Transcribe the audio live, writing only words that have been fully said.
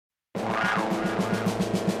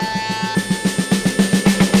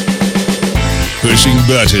pushing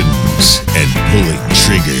buttons and pulling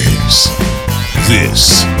triggers.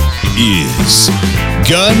 This is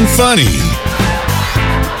Gun Funny.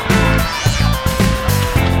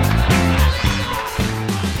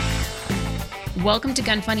 Welcome to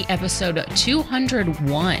Gun Funny episode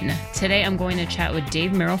 201. Today I'm going to chat with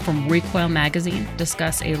Dave Merrill from Recoil Magazine,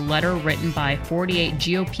 discuss a letter written by 48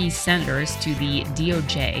 GOP senators to the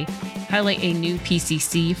DOJ, highlight a new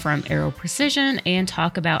PCC from Aero Precision, and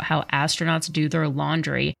talk about how astronauts do their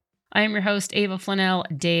laundry. I am your host, Ava Flanell.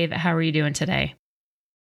 Dave, how are you doing today?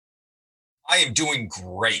 I am doing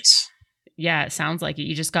great. Yeah, it sounds like it.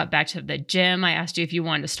 You just got back to the gym. I asked you if you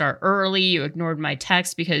wanted to start early. You ignored my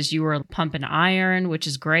text because you were pumping iron, which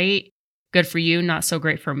is great. Good for you. Not so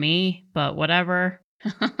great for me, but whatever.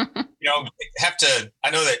 I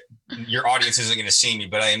know that your audience isn't going to see me,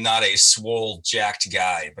 but I am not a swole, jacked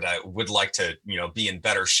guy, but I would like to, be in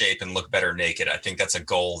better shape and look better naked. I think that's a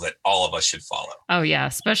goal that all of us should follow. Oh, yeah.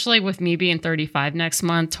 Especially with me being 35 next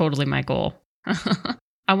month. Totally my goal.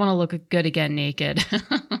 I want to look good again naked.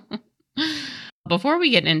 Before we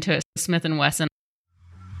get into it, Smith & Wesson.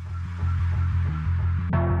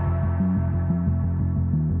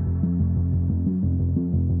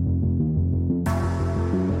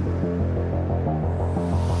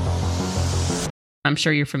 I'm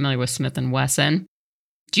sure you're familiar with Smith & Wesson.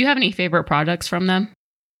 Do you have any favorite products from them?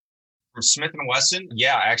 From Smith & Wesson?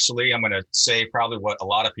 Yeah, actually, I'm going to say probably what a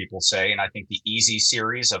lot of people say, and I think the Easy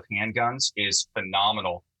series of handguns is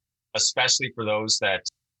phenomenal, especially for those that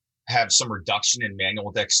have some reduction in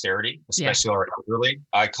manual dexterity, especially our elderly.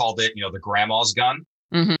 I called it, the grandma's gun.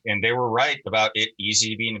 Mm-hmm. And they were right about it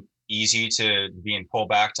being easy to being pull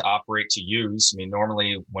back to operate, to use. I mean,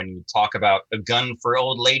 normally when you talk about a gun for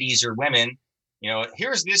old ladies or women,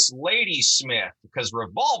 here's this Lady Smith because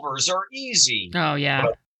revolvers are easy. Oh, yeah.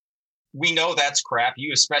 But we know that's crap.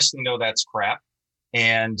 You especially know that's crap.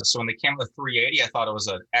 And so when they came with 380, I thought it was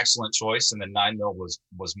an excellent choice, and the 9mm was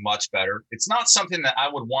much better. It's not something that I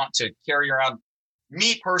would want to carry around,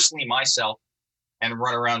 me personally, myself, and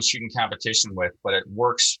run around shooting competition with, but it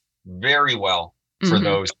works very well for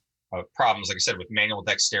those problems, like I said, with manual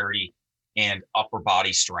dexterity and upper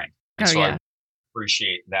body strength. And I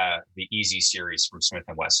appreciate the Easy series from Smith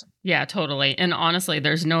 & Wesson. Yeah, totally. And honestly,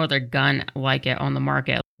 there's no other gun like it on the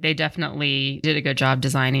market. They definitely did a good job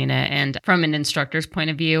designing it. And from an instructor's point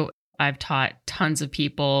of view, I've taught tons of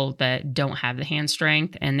people that don't have the hand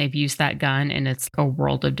strength, and they've used that gun, and it's a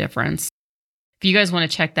world of difference. If you guys want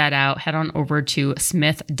to check that out, head on over to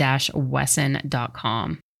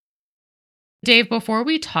smith-wesson.com. Dave, before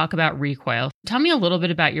we talk about Recoil, tell me a little bit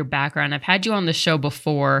about your background. I've had you on the show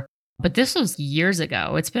before, but this was years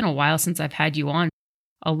ago. It's been a while since I've had you on.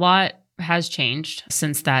 A lot has changed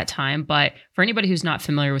since that time, but for anybody who's not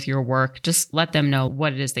familiar with your work, just let them know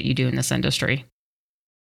what it is that you do in this industry.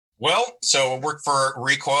 Well, so I work for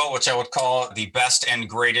Recoil, which I would call the best and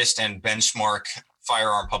greatest and benchmark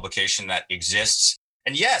firearm publication that exists.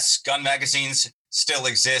 And yes, gun magazines still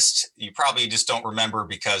exist. You probably just don't remember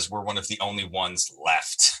because we're one of the only ones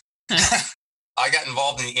left. I got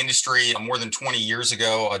involved in the industry more than 20 years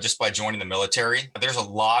ago just by joining the military. There's a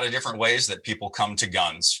lot of different ways that people come to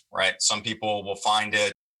guns, right? Some people will find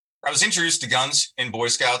it. I was introduced to guns in Boy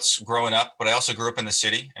Scouts growing up, but I also grew up in the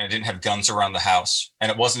city and I didn't have guns around the house. And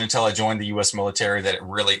it wasn't until I joined the U.S. military that it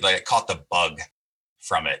really it caught the bug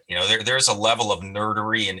from it. There's a level of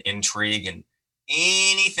nerdery and intrigue and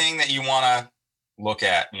anything that you want to look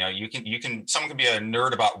at. Someone can be a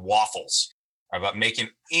nerd about waffles, about making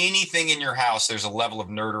anything in your house. There's a level of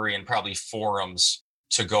nerdery and probably forums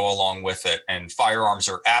to go along with it. And firearms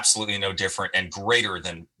are absolutely no different and greater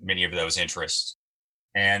than many of those interests.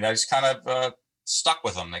 And I just kind of stuck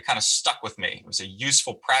with them. They kind of stuck with me. It was a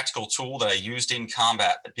useful, practical tool that I used in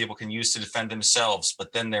combat that people can use to defend themselves.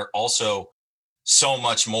 But then they're also so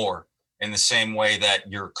much more, in the same way that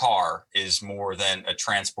your car is more than a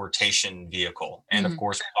transportation vehicle. And of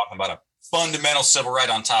course, we're talking about a fundamental civil right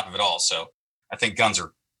on top of it all. So I think guns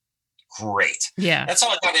are great. Yeah. That's how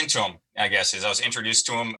I got into them, I guess, is I was introduced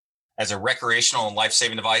to them as a recreational and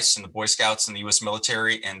life-saving device in the Boy Scouts and the U.S.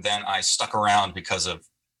 military. And then I stuck around because of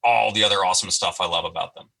all the other awesome stuff I love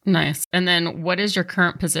about them. Nice. And then what is your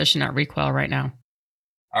current position at Recoil right now?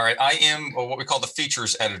 All right. I am what we call the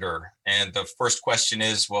features editor. And the first question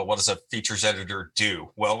is, well, what does a features editor do?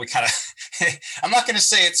 Well, we kind of, I'm not going to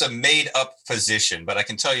say it's a made up position, but I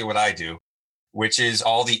can tell you what I do, which is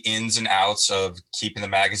all the ins and outs of keeping the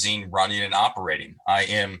magazine running and operating. I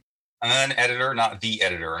am an editor, not the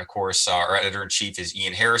editor. And of course, our editor-in-chief is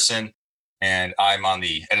Ian Harrison, and I'm on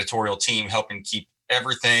the editorial team helping keep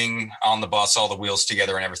everything on the bus, all the wheels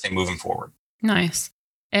together and everything moving forward. Nice.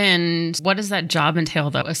 And what does that job entail,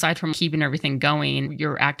 though? Aside from keeping everything going,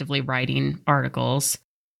 you're actively writing articles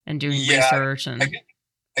and doing research. And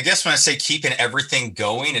I guess when I say keeping everything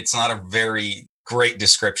going, it's not a very great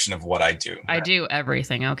description of what I do. I do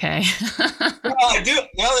everything. Okay. Well, I do.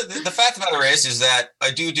 The fact of the matter is that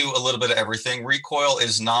I do a little bit of everything. Recoil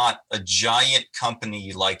is not a giant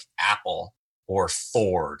company like Apple or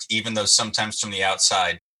Ford, even though sometimes from the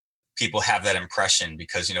outside, people have that impression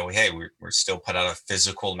because, hey, we're still put out a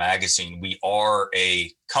physical magazine. We are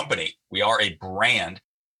a company. We are a brand,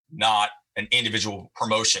 not an individual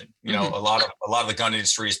promotion. A lot of the gun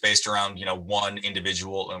industry is based around, one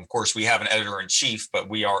individual. And of course, we have an editor in chief, but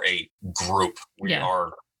we are a group.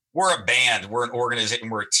 We're a band, we're an organization,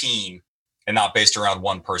 we're a team, and not based around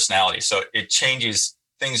one personality. So it changes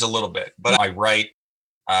things a little bit. But I write,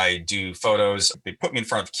 I do photos. They put me in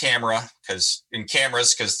front of camera because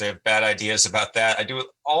they have bad ideas about that. I do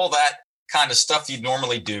all that kind of stuff you'd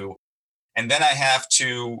normally do. And then I have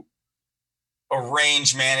to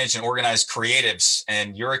arrange, manage, and organize creatives.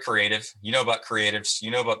 And you're a creative. You know about creatives.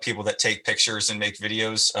 You know about people that take pictures and make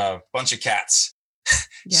videos. A bunch of cats.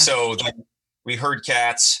 Yeah. So then we herd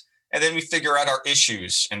cats, and then we figure out our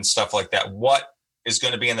issues and stuff like that. What is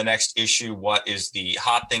going to be in the next issue? What is the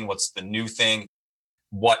hot thing? What's the new thing?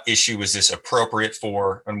 What issue is this appropriate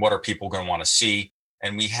for? And what are people going to want to see?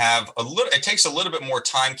 And we have it takes a little bit more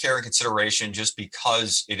time, care, and consideration just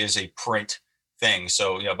because it is a print thing.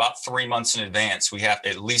 So, about 3 months in advance, we have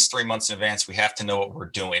to know what we're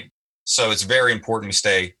doing. So it's very important we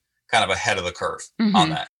stay kind of ahead of the curve on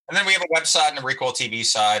that. And then we have a website and a Recoil TV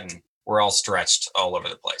side, and we're all stretched all over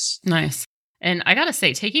the place. Nice. And I got to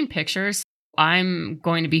say, taking pictures, I'm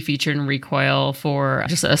going to be featured in Recoil for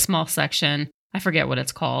just a small section. I forget what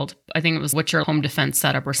it's called. I think it was What's Your Home Defense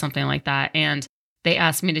Setup or something like that. And they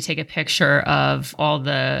asked me to take a picture of all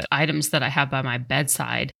the items that I have by my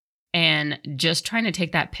bedside. And just trying to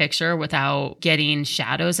take that picture without getting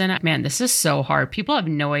shadows in it. Man, this is so hard. People have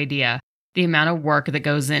no idea the amount of work that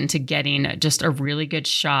goes into getting just a really good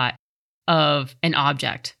shot of an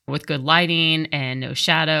object with good lighting and no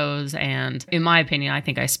shadows. And in my opinion, I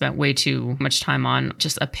think I spent way too much time on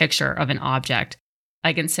just a picture of an object.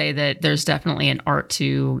 I can say that there's definitely an art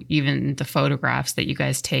to even the photographs that you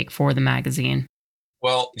guys take for the magazine.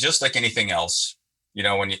 Well, just like anything else,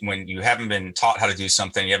 when you haven't been taught how to do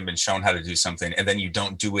something, you haven't been shown how to do something, and then you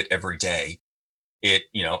don't do it every day,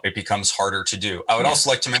 it becomes harder to do. I would also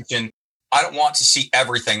like to mention, I don't want to see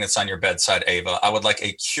everything that's on your bedside, Ava. I would like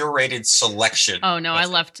a curated selection. Oh, no, I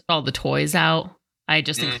left all the toys out. I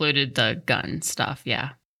just included the gun stuff.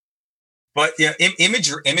 Yeah. But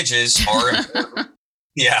images are important.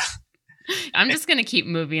 Yeah. I'm just going to keep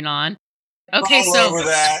moving on. Okay, so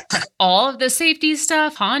all of the safety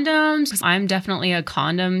stuff, condoms. I'm definitely a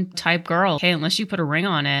condom type girl. Hey, unless you put a ring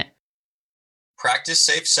on it. Practice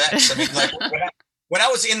safe sex. I mean, like when I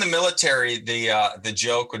was in the military, the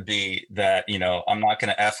joke would be that, I'm not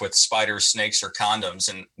going to F with spiders, snakes, or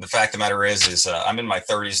condoms. And the fact of the matter is I'm in my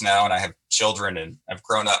 30s now and I have children and I've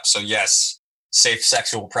grown up. So yes, safe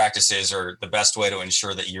sexual practices are the best way to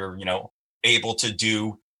ensure that you're, able to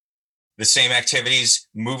do the same activities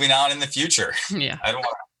moving on in the future. Yeah. I don't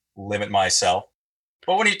want to limit myself.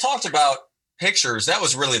 But when you talked about pictures, that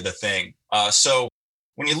was really the thing. So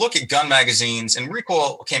when you look at gun magazines, and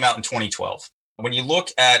Recoil came out in 2012. When you look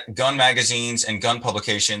at gun magazines and gun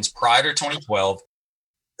publications prior to 2012,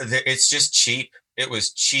 it's just cheap. It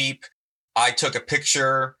was cheap. I took a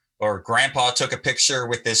picture, or Grandpa took a picture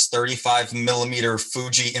with this 35 millimeter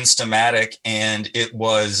Fuji Instamatic, and it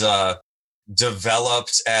was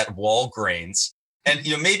developed at Walgreens. And,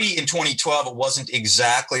 maybe in 2012, it wasn't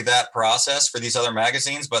exactly that process for these other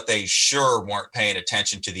magazines, but they sure weren't paying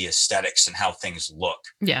attention to the aesthetics and how things look.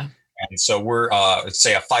 Yeah. And so we're, let's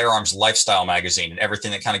say, a firearms lifestyle magazine, and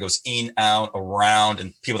everything that kind of goes in, out, around,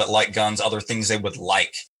 and people that like guns, other things they would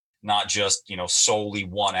like, not just, solely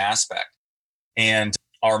one aspect. And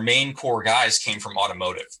our main core guys came from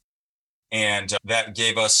automotive. And that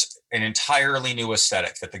gave us an entirely new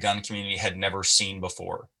aesthetic that the gun community had never seen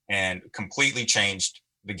before, and completely changed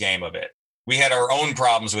the game of it. We had our own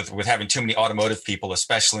problems with having too many automotive people,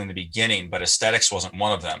 especially in the beginning, but aesthetics wasn't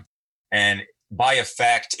one of them. And by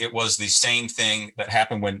effect, it was the same thing that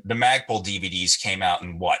happened when the Magpul DVDs came out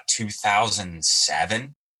in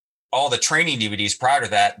 2007? All the training DVDs prior to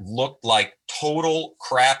that looked like total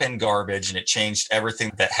crap and garbage, and it changed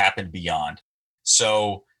everything that happened beyond.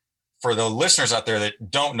 So for the listeners out there that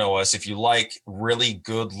don't know us, if you like really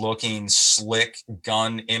good looking, slick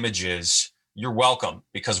gun images, you're welcome,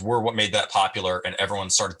 because we're what made that popular and everyone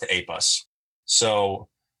started to ape us. So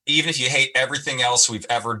even if you hate everything else we've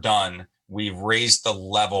ever done, we've raised the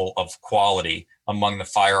level of quality among the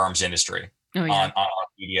firearms industry on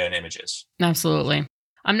media and images. Absolutely.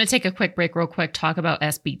 I'm going to take a quick break real quick, talk about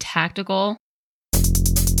SB Tactical.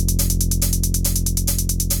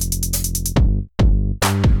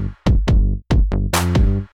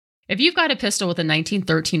 If you've got a pistol with a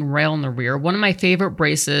 1913 rail in the rear, one of my favorite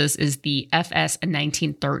braces is the FS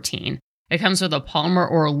 1913. It comes with a polymer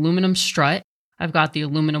or aluminum strut. I've got the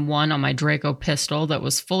aluminum one on my Draco pistol that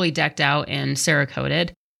was fully decked out and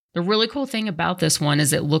Cerakoted. The really cool thing about this one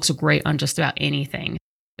is it looks great on just about anything.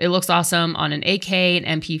 It looks awesome on an AK,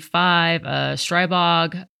 an MP5, a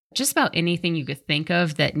Strybog, just about anything you could think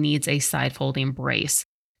of that needs a side folding brace.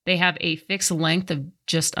 They have a fixed length of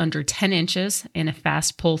just under 10 inches and a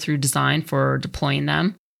fast pull-through design for deploying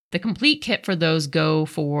them. The complete kit for those go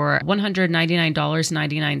for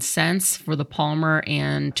 $199.99 for the polymer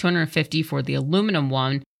and $250 for the aluminum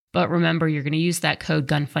one. But remember, you're going to use that code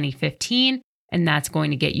GUNFUNNY15, and that's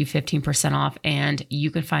going to get you 15% off. And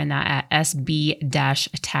you can find that at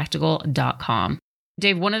sb-tactical.com.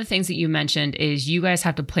 Dave, one of the things that you mentioned is you guys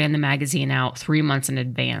have to plan the magazine out 3 months in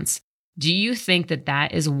advance. Do you think that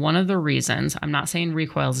that is one of the reasons, I'm not saying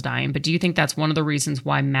recoil's dying, but do you think that's one of the reasons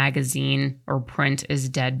why magazine or print is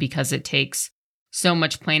dead, because it takes so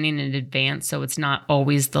much planning in advance, so it's not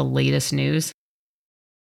always the latest news?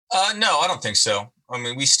 No, I don't think so. I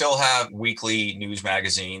mean, we still have weekly news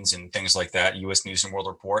magazines and things like that, U.S. News and World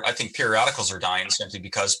Report. I think periodicals are dying simply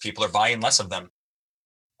because people are buying less of them.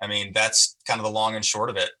 I mean, that's kind of the long and short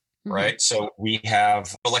of it, right? So we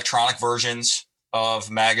have electronic versions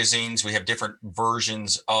of magazines. We have different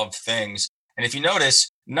versions of things. And if you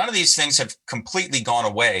notice, none of these things have completely gone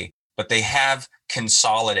away, but they have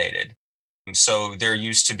consolidated. So there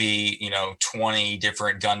used to be, 20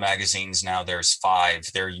 different gun magazines. Now there's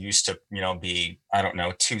 5. There used to, be,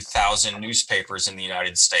 2,000 newspapers in the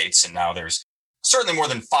United States. And now there's certainly more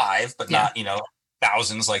than 5, but not,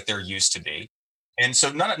 thousands like there used to be. And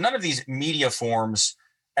so none of these media forms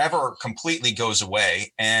ever completely goes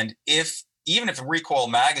away. And even if Recoil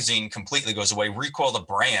magazine completely goes away, Recoil the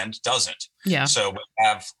brand doesn't. Yeah. So we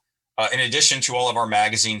have, in addition to all of our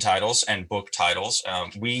magazine titles and book titles,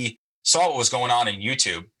 we saw what was going on in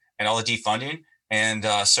YouTube and all the defunding. And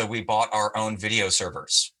so we bought our own video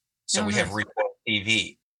servers. So we have Recoil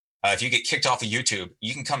TV. If you get kicked off of YouTube,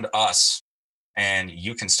 you can come to us and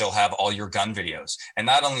you can still have all your gun videos. And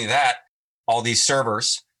not only that, all these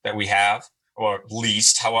servers that we have, or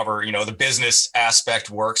leased, however, the business aspect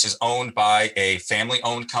works, is owned by a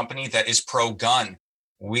family-owned company that is pro-gun.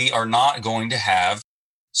 We are not going to have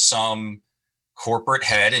some corporate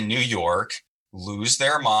head in New York lose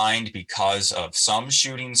their mind because of some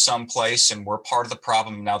shooting someplace, and we're part of the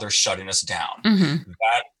problem. Now they're shutting us down.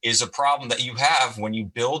 That is a problem that you have when you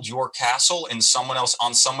build your castle on someone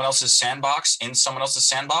else's sandbox.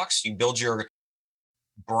 You build your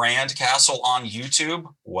brand castle on YouTube.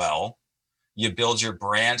 Well, you build your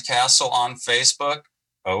brand castle on Facebook.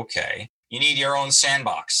 Okay. You need your own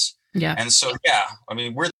sandbox. Yeah. And so,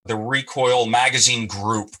 we're the Recoil magazine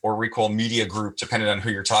group or Recoil media group, depending on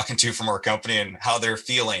who you're talking to from our company and how they're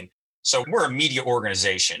feeling. So we're a media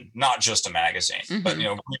organization, not just a magazine. But,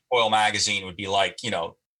 Recoil magazine would be like,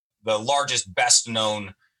 the largest, best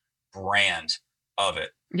known brand of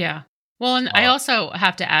it. Yeah. Well, and I also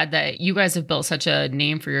have to add that you guys have built such a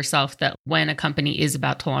name for yourself that when a company is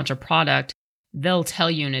about to launch a product, they'll tell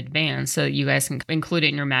you in advance so that you guys can include it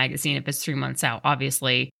in your magazine if it's 3 months out.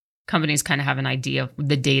 Obviously, companies kind of have an idea of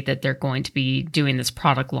the date that they're going to be doing this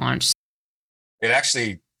product launch. It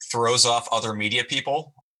actually throws off other media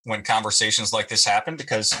people when conversations like this happen,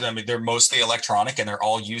 because they're mostly electronic and they're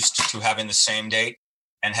all used to having the same date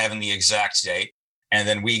and having the exact date. And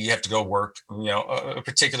then we have to go work, a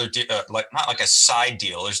particular, not like a side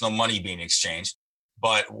deal. There's no money being exchanged,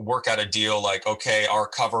 but work out a deal like, okay, our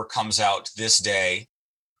cover comes out this day.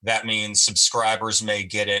 That means subscribers may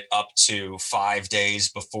get it up to 5 days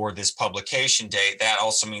before this publication date. That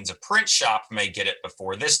also means a print shop may get it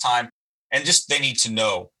before this time. And just they need to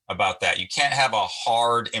know about that. You can't have a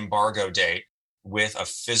hard embargo date with a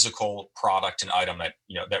physical product and item that,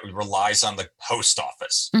 that relies on the post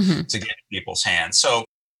office to get in people's hands. So,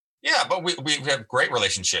 yeah, but we have great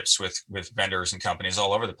relationships with vendors and companies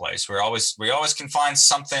all over the place. We always can find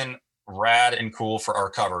something rad and cool for our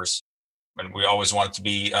covers. And we always want it to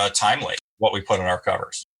be timely, what we put on our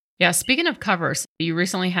covers. Yeah. Speaking of covers, you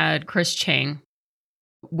recently had Chris Cheng,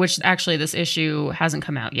 which actually this issue hasn't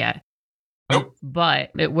come out yet. Nope.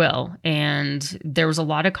 But it will. And there was a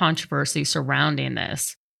lot of controversy surrounding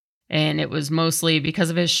this. And it was mostly because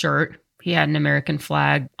of his shirt. He had an American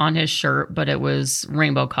flag on his shirt, but it was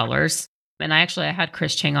rainbow colors. And I had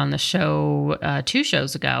Chris Cheng on the show 2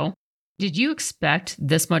 shows ago. Did you expect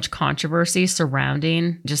this much controversy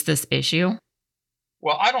surrounding just this issue?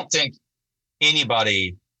 Well, I don't think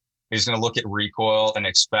anybody is going to look at Recoil and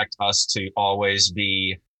expect us to always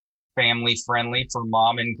be family friendly for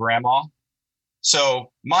mom and grandma.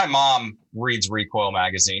 So my mom reads Recoil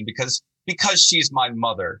magazine because she's my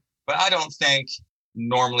mother. But I don't think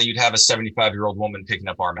normally you'd have a 75-year-old woman picking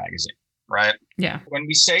up our magazine, right? Yeah. When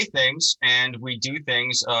we say things and we do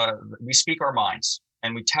things, we speak our minds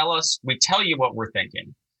and we tell you what we're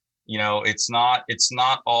thinking. You know, it's not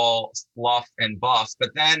all fluff and buff.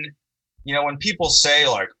 But then, you know, when people say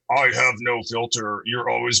like, I have no filter, you're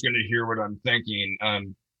always going to hear what I'm thinking.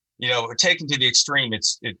 You know, taken to the extreme,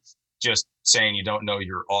 it's just saying you don't know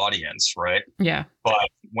your audience, right? Yeah. But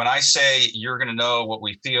when I say you're going to know what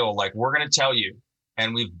we feel, like we're going to tell you,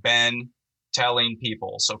 and we've been telling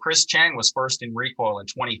people. So Chris Cheng was first in Recoil in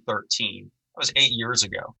 2013. That was 8 years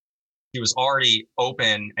ago. He was already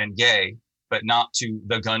open and gay, but not to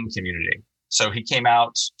the gun community. So he came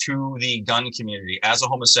out to the gun community as a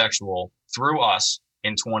homosexual through us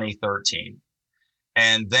in 2013.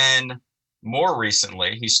 And then more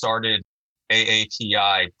recently, he started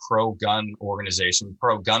AAPI, pro-gun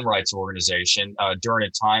rights organization, during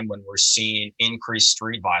a time when we're seeing increased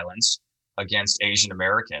street violence against Asian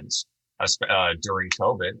Americans during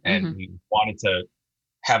COVID. And we wanted to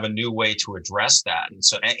have a new way to address that. And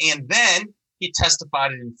so, and then he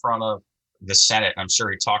testified in front of the Senate. I'm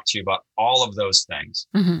sure he talked to you about all of those things.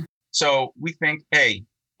 So we think, hey,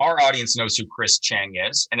 our audience knows who Chris Cheng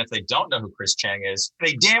is. And if they don't know who Chris Cheng is,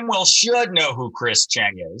 they damn well should know who Chris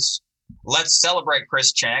Cheng is. Let's celebrate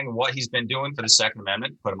Chris Cheng and what he's been doing for the Second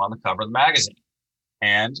Amendment, put him on the cover of the magazine.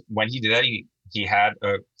 And when he did that, he had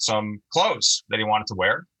some clothes that he wanted to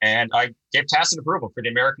wear. And I gave tacit approval for the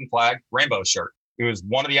American flag rainbow shirt. It was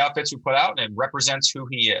one of the outfits we put out, and it represents who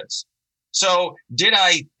he is. So did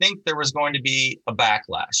I think there was going to be a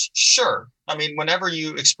backlash? Sure. I mean, whenever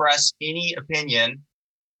you express any opinion,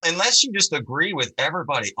 unless you just agree with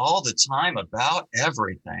everybody all the time about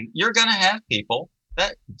everything, you're going to have people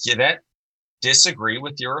that disagree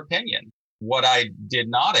with your opinion. What I did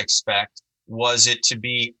not expect was it to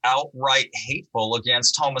be outright hateful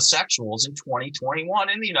against homosexuals in 2021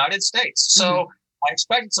 in the United States. So I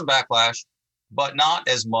expected some backlash, but not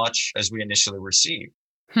as much as we initially received.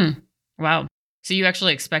 Wow. So you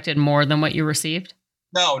actually expected more than what you received?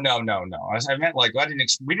 No. I meant like,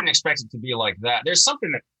 we didn't expect it to be like that. There's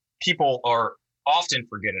something that people are often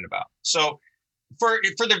forgetting about. So for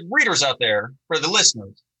the readers out there, for the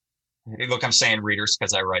listeners, look, I'm saying readers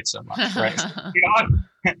because I write so much, right?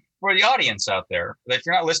 For the audience out there, if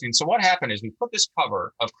you're not listening. So what happened is we put this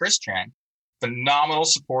cover of Chris Cheng, phenomenal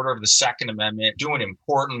supporter of the Second Amendment, doing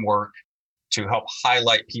important work to help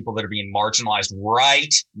highlight people that are being marginalized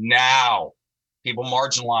right now. People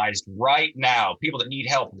marginalized right now. People that need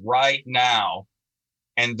help right now.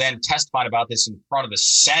 And then testifying about this in front of the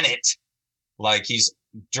Senate, like he's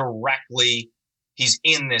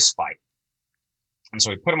in this fight. And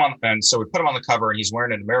so we put him on the cover, and he's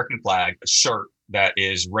wearing an American flag, a shirt that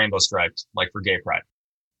is rainbow striped, like for Gay Pride.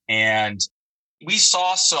 And we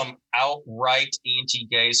saw some outright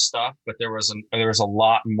anti-gay stuff, but there was a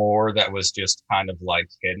lot more that was just kind of like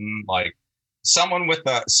hidden, like someone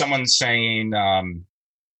saying,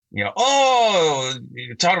 oh,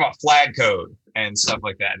 you're talking about flag code and stuff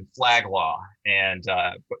like that, and flag law, and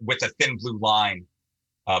with a thin blue line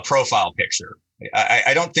profile picture.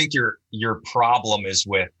 I don't think your problem is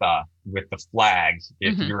with the flag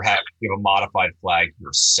if you have a modified flag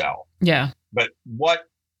yourself. Yeah. But what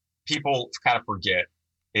people kind of forget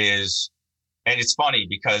is, and it's funny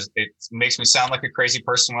because it makes me sound like a crazy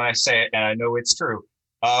person when I say it, and I know it's true.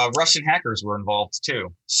 Russian hackers were involved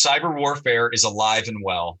too. Cyber warfare is alive and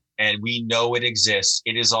well, and we know it exists.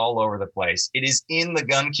 It is all over the place. It is in the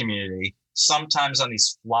gun community, sometimes on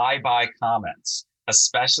these flyby comments,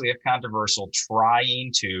 especially if controversial,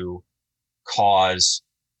 trying to cause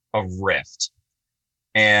a rift.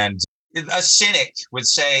 And a cynic would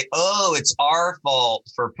say, oh, it's our fault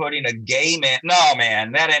for putting a gay man. No,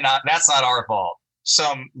 man, that's not our fault.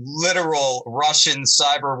 Some literal Russian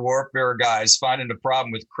cyber warfare guys finding a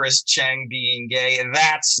problem with Chris Cheng being gay. And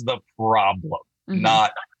that's the problem,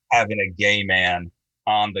 not having a gay man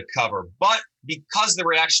on the cover. But because the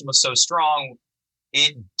reaction was so strong,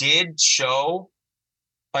 it did show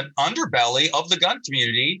an underbelly of the gun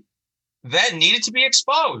community that needed to be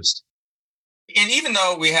exposed. And even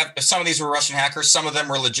though we have some of these were Russian hackers, some of them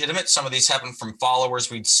were legitimate. Some of these happened from followers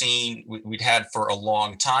we'd had for a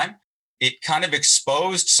long time. It kind of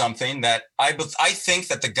exposed something that I think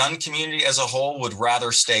that the gun community as a whole would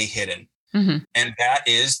rather stay hidden. Mm-hmm. And that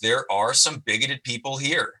is, there are some bigoted people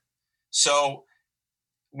here. So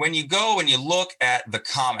when you go and you look at the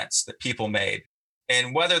comments that people made,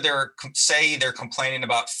 and whether they're complaining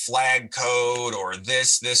about flag code or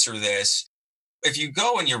this, or this, if you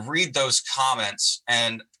go and you read those comments,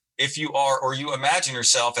 and if you are, or you imagine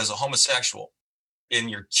yourself as a homosexual and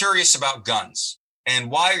you're curious about guns, and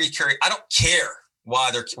why are you curious? I don't care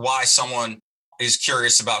why someone is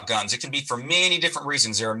curious about guns. It can be for many different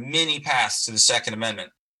reasons. There are many paths to the Second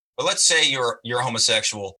Amendment. But let's say you're a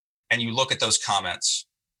homosexual and you look at those comments.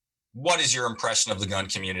 What is your impression of the gun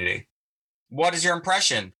community? What is your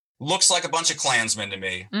impression? Looks like a bunch of Klansmen to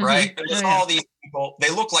me, right? There's all these people, they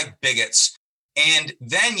look like bigots. And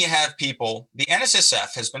then you have people, the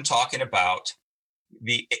NSSF has been talking about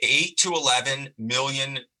the 8 to 11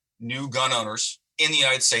 million new gun owners in the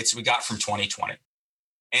United States we got from 2020.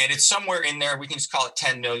 And it's somewhere in there, we can just call it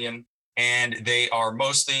 10 million. And they are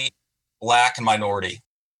mostly Black and minority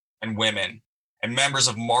and women and members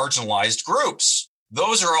of marginalized groups.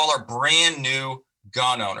 Those are all our brand new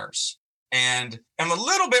gun owners. And I'm a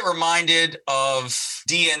little bit reminded of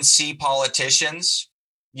DNC politicians.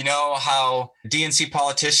 You know how DNC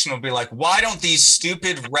politician will be like, why don't these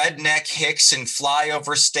stupid redneck hicks and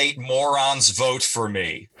flyover state morons vote for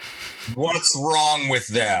me? What's wrong with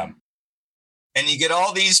them? And you get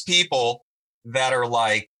all these people that are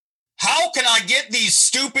like, how can I get these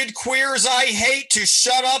stupid queers I hate to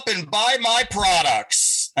shut up and buy my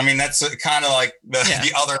products? I mean, that's kind of like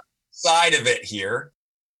the other side of it here.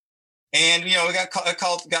 And, you know, we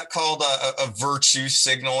got called a virtue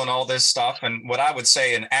signal and all this stuff. And what I would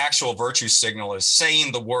say an actual virtue signal is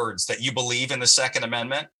saying the words that you believe in the Second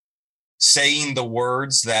Amendment, saying the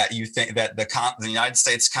words that you think that the United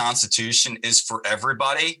States Constitution is for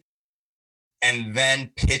everybody, and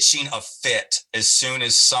then pitching a fit as soon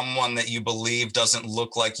as someone that you believe doesn't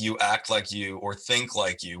look like you, act like you, or think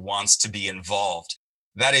like you wants to be involved.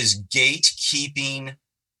 That is gatekeeping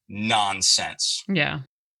nonsense. Yeah.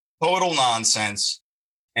 Total nonsense.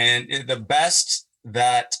 And the best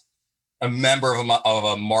that a member of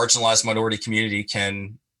a marginalized minority community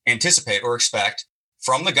can anticipate or expect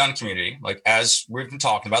from the gun community, like as we've been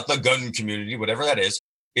talking about, the gun community, whatever that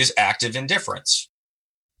is active indifference.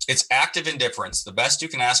 It's active indifference. The best you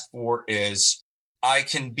can ask for is, I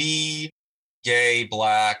can be gay,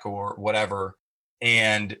 Black, or whatever,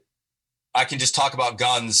 and I can just talk about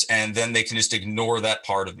guns, and then they can just ignore that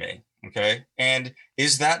part of me. Okay. And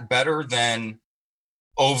is that better than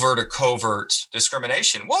overt or covert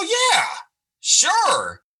discrimination? Well, yeah,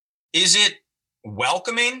 sure. Is it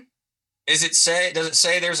welcoming? Does it say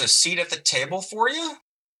there's a seat at the table for you?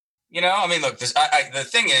 You know, I mean, look, the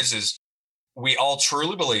thing is we all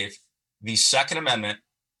truly believe the Second Amendment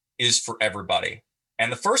is for everybody.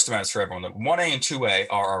 And the First Amendment is for everyone. The 1A and 2A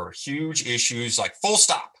are our huge issues, like full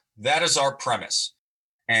stop. That is our premise.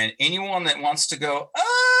 And anyone that wants to go,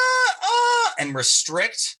 and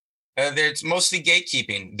restrict, it's mostly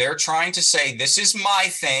gatekeeping. They're trying to say, this is my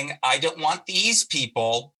thing. I don't want these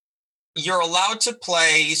people. You're allowed to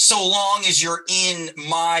play so long as you're in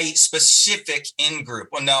my specific in-group.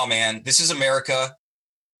 Well, no, man, this is America.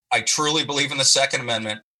 I truly believe in the Second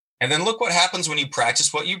Amendment. And then look what happens when you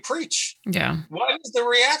practice what you preach. Yeah. What is the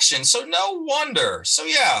reaction? So no wonder. So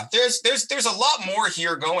yeah, there's a lot more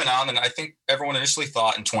here going on than I think everyone initially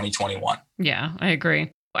thought in 2021. Yeah, I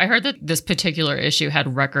agree. I heard that this particular issue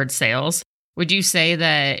had record sales. Would you say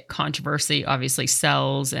that controversy obviously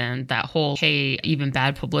sells, and that whole, hey, even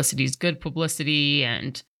bad publicity is good publicity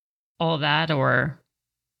and all that? Or,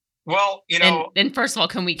 well, you know, and first of all,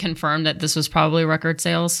 can we confirm that this was probably record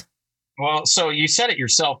sales? Well, so you said it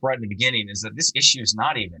yourself right in the beginning, is that this issue is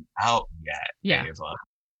not even out yet. Yeah. Ava.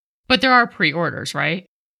 But there are pre-orders, right?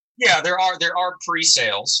 Yeah, there are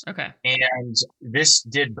pre-sales. Okay. And this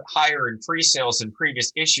did higher in pre-sales than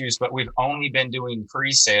previous issues, but we've only been doing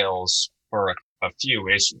pre-sales for a few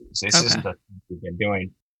issues. This isn't the thing we've been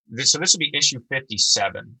doing. So this will be issue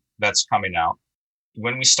 57 that's coming out.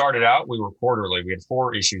 When we started out, we were quarterly. We had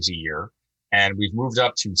 4 issues a year, and we've moved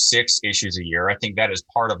up to 6 issues a year. I think that is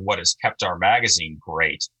part of what has kept our magazine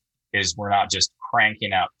great, is we're not just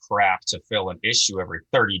cranking out crap to fill an issue every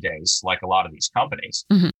 30 days like a lot of these companies.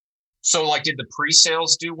 Mm-hmm. So, like, did the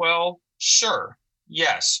pre-sales do well? Sure.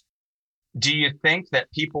 Yes. Do you think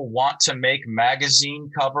that people want to make magazine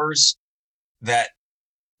covers that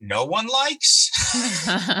no one likes?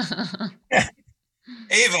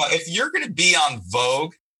 Ava, if you're going to be on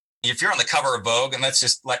Vogue, if you're on the cover of Vogue, and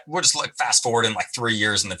we're just like fast forward in like 3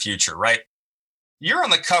 years in the future, right? You're on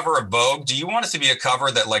the cover of Vogue. Do you want it to be a cover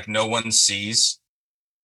that like no one sees?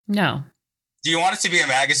 No. Do you want it to be a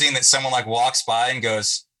magazine that someone like walks by and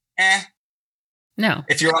goes, No.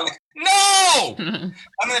 If you're on the, no!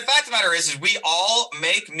 I mean, the fact of the matter is we all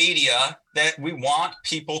make media that we want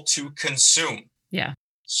people to consume. Yeah.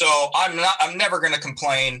 So I'm never going to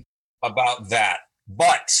complain about that.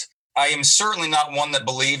 But I am certainly not one that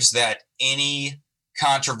believes that any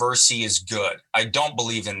controversy is good. I don't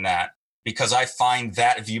believe in that because I find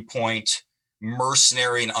that viewpoint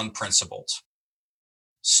mercenary and unprincipled.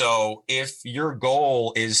 So if your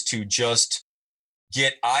goal is to just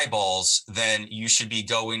get eyeballs, then you should be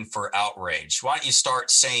going for outrage. Why don't you start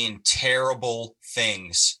saying terrible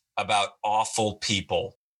things about awful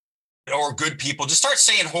people or good people? Just start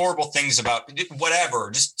saying horrible things about whatever,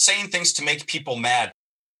 just saying things to make people mad.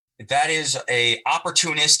 That is a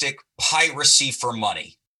opportunistic piracy for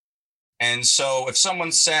money. And so if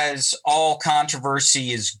someone says all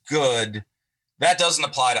controversy is good, that doesn't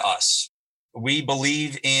apply to us. We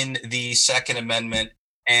believe in the Second Amendment,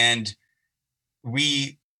 and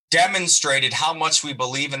we demonstrated how much we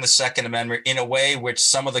believe in the Second Amendment in a way which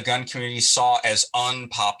some of the gun community saw as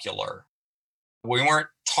unpopular. We weren't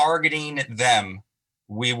targeting them.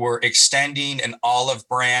 We were extending an olive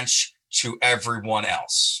branch to everyone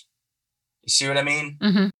else. You see what I mean?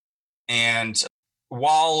 Mm-hmm. And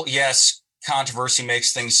while, yes, controversy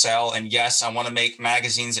makes things sell, and yes, I want to make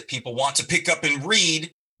magazines that people want to pick up and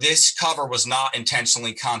read, this cover was not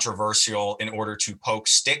intentionally controversial in order to poke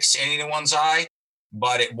sticks in anyone's eye,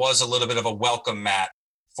 but it was a little bit of a welcome mat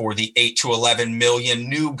for the 8 to 11 million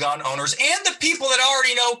new gun owners and the people that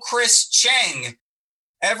already know Chris Cheng.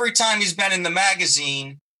 Every time he's been in the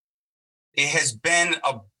magazine, it has been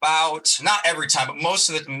about, not every time,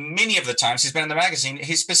 but many of the times he's been in the magazine,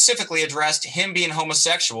 he specifically addressed him being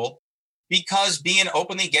homosexual because being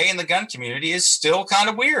openly gay in the gun community is still kind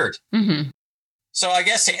of weird. Mm-hmm. So I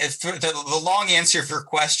guess the long answer for your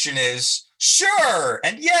question is sure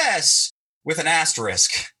and yes, with an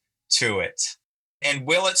asterisk to it. And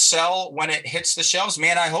will it sell when it hits the shelves?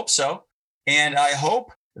 Man, I hope so. And I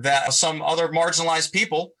hope that some other marginalized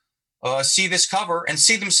people see this cover and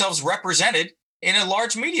see themselves represented in a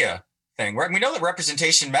large media thing, right? We know that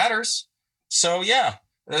representation matters. So yeah,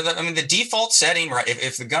 I mean, the default setting, right?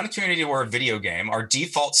 If the gun community were a video game, our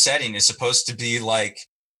default setting is supposed to be like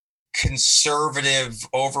conservative,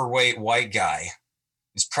 overweight white guy.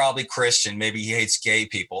 He's probably Christian. Maybe he hates gay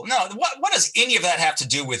people. No, what does any of that have to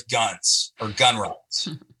do with guns or gun rights?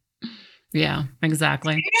 Yeah,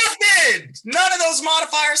 exactly. Nothing. None of those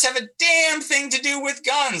modifiers have a damn thing to do with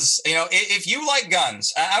guns. You know, if you like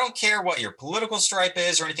guns, I don't care what your political stripe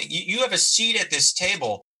is or anything. You have a seat at this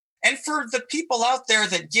table. And for the people out there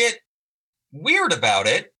that get weird about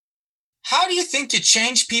it, how do you think you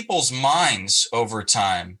change people's minds over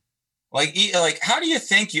time? Like, how do you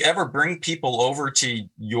think you ever bring people over to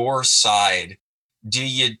your side? Do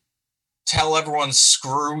you tell everyone,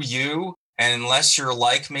 screw you? And unless you're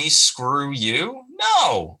like me, screw you?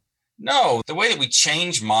 No. The way that we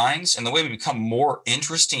change minds and the way we become more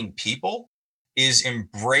interesting people is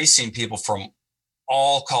embracing people from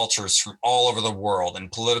all cultures, from all over the world,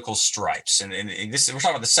 and political stripes. And this, we're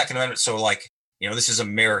talking about the Second Amendment. So this is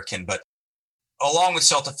American, but along with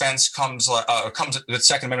self-defense comes with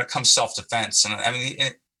Second Amendment comes self-defense. And I mean,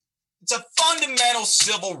 it's a fundamental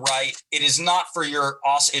civil right. It is not for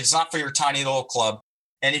it's not for your tiny little club.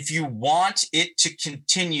 And if you want it to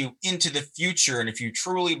continue into the future, and if you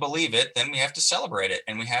truly believe it, then we have to celebrate it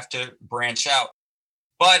and we have to branch out.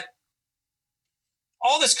 But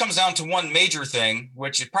all this comes down to one major thing,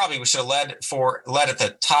 which probably we should have led at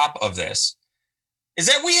the top of this, is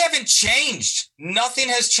that we haven't changed. Nothing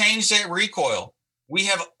has changed at Recoil. We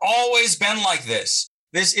have always been like this.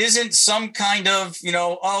 This isn't some kind of,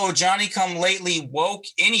 Johnny come lately woke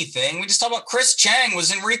anything. We just talked about Chris Cheng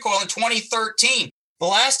was in Recoil in 2013. The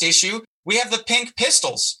last issue, we have the Pink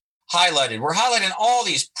Pistols highlighted. We're highlighting all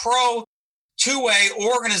these pro two-way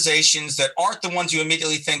organizations that aren't the ones you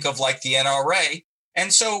immediately think of, like the NRA.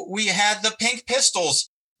 And so we had the Pink Pistols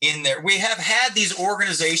in there. We have had these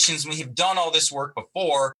organizations. We have done all this work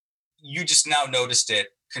before. You just now noticed it.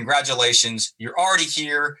 Congratulations. You're already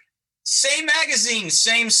here. Same magazine,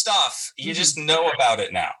 same stuff. You just know about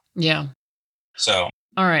it now. Yeah. So.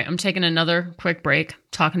 All right. I'm taking another quick break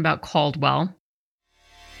talking about Caldwell.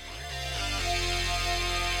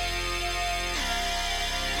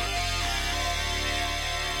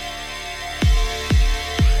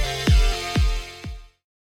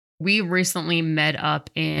 We recently met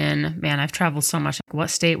up I've traveled so much.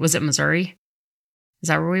 What state? Was it Missouri? Is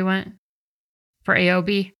that where we went? For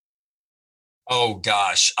AOB? Oh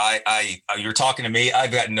gosh, you're talking to me.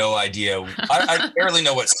 I've got no idea. I barely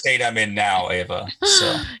know what state I'm in now, Ava.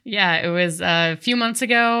 So Yeah, it was a few months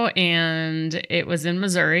ago and it was in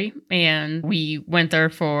Missouri. And we went there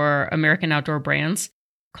for American Outdoor Brands.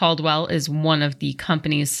 Caldwell is one of the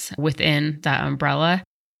companies within that umbrella.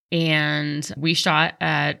 And we shot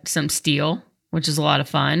at some steel, which is a lot of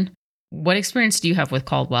fun. What experience do you have with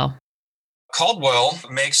Caldwell? Caldwell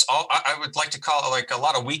makes all, I would like to call it like a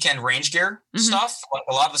lot of weekend range gear stuff. Like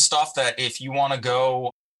a lot of the stuff that if you want to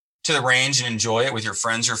go to the range and enjoy it with your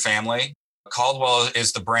friends or family, Caldwell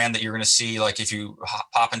is the brand that you're going to see. Like if you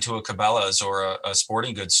pop into a Cabela's or a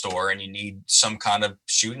sporting goods store and you need some kind of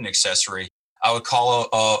shooting accessory, I would call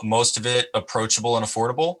most of it approachable and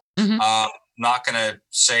affordable. Not going to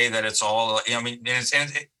say that it's all,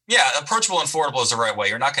 approachable and affordable is the right way.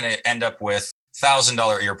 You're not going to end up with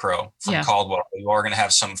 $1,000 ear pro from Caldwell. You are going to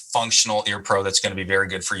have some functional ear pro that's going to be very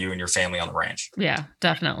good for you and your family on the range. Yeah,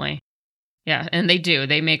 definitely. Yeah, and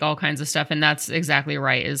they make all kinds of stuff. And that's exactly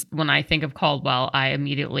right. Is when I think of Caldwell, I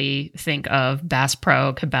immediately think of Bass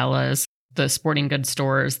Pro, Cabela's, the sporting goods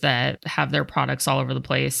stores that have their products all over the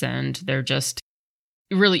place. And they're just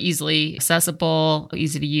really easily accessible,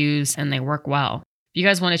 easy to use, and they work well. If you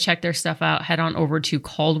guys want to check their stuff out, head on over to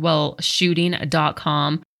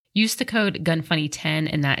caldwellshooting.com. Use the code GUNFUNNY10,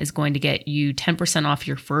 and that is going to get you 10% off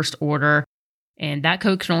your first order. And that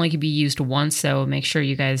code can only be used once, so make sure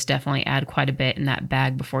you guys definitely add quite a bit in that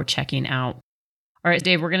bag before checking out. All right,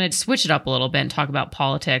 Dave, we're going to switch it up a little bit and talk about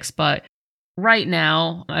politics. But right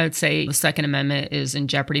now, I would say the Second Amendment is in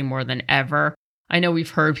jeopardy more than ever. I know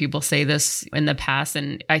we've heard people say this in the past,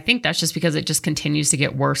 and I think that's just because it just continues to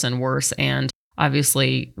get worse and worse and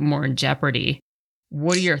obviously more in jeopardy.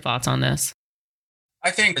 What are your thoughts on this? I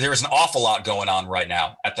think there's an awful lot going on right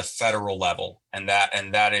now at the federal level, and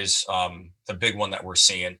that is the big one that we're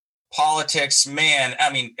seeing. Politics, man,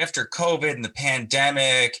 I mean, after COVID and the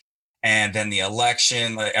pandemic and then the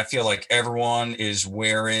election, I feel like everyone is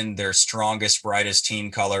wearing their strongest, brightest team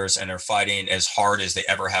colors and they're fighting as hard as they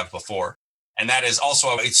ever have before. And that is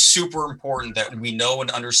also, it's super important that we know and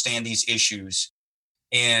understand these issues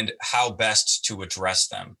and how best to address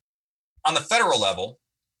them. On the federal level,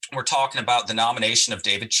 we're talking about the nomination of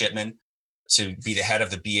David Chipman to be the head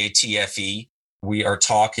of the BATFE. We are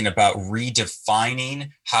talking about redefining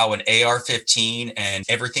how an AR-15 and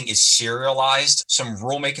everything is serialized, some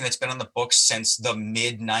rulemaking that's been on the books since the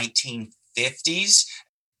mid-1950s.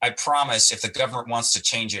 I promise if the government wants to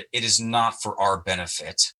change it, it is not for our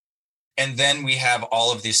benefit. And then we have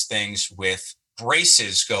all of these things with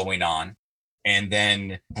braces going on. And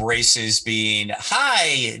then braces being,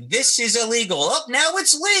 hi, this is illegal. Oh, now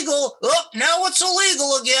it's legal. Oh, now it's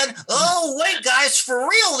illegal again. Oh, wait, guys, for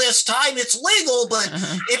real this time, it's legal. But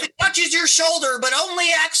if it touches your shoulder, but only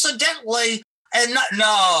accidentally, and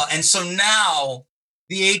no. And so now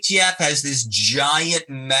the ATF has this giant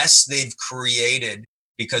mess they've created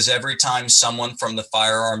because every time someone from the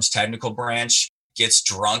firearms technical branch gets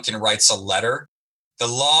drunk and writes a letter, the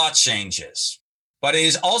law changes. But it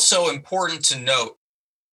is also important to note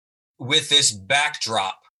with this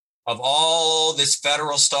backdrop of all this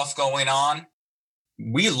federal stuff going on,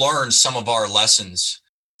 we learned some of our lessons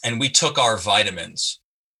and we took our vitamins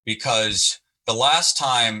because the last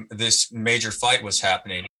time this major fight was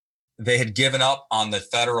happening, they had given up on the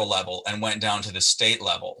federal level and went down to the state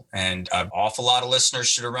level. And an awful lot of listeners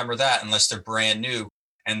should remember that unless they're brand new.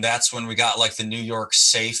 And that's when we got like the New York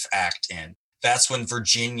SAFE Act in. That's when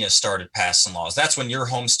Virginia started passing laws. That's when your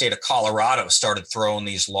home state of Colorado started throwing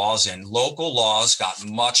these laws in. Local laws got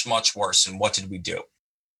much, much worse. And what did we do?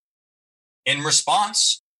 In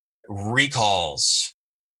response, recalls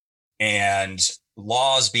and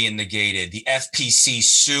laws being negated, the FPC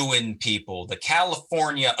suing people, the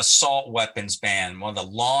California assault weapons ban, one of the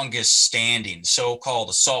longest standing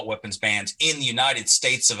so-called assault weapons bans in the United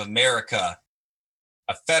States of America.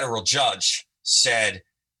 A federal judge said,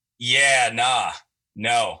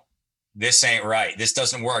 no, this ain't right. This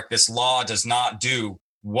doesn't work. This law does not do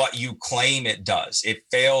what you claim it does. It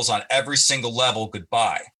fails on every single level.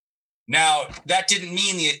 Goodbye. Now, that didn't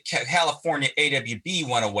mean the California AWB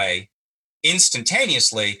went away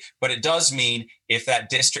instantaneously, but it does mean if that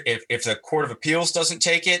district, if the Court of Appeals doesn't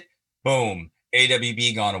take it, boom,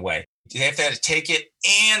 AWB gone away. They have to take it,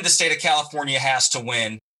 and the state of California has to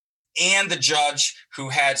win. And the judge who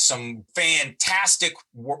had some fantastic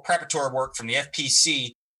preparatory work from the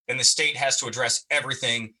FPC, then the state has to address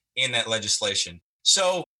everything in that legislation.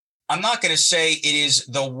 So I'm not going to say it is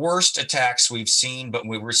the worst attacks we've seen, but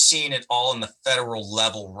we're seeing it all in the federal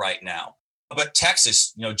level right now. But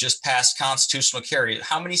Texas, just passed constitutional carry.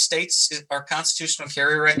 How many states are constitutional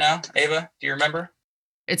carry right now, Ava? Do you remember?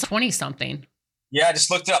 It's 20 something. Yeah, I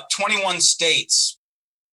just looked it up. 21 states.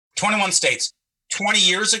 21 states. 20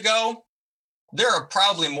 years ago, there are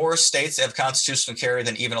probably more states that have constitutional carry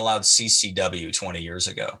than even allowed CCW 20 years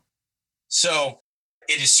ago. So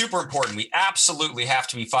it is super important. We absolutely have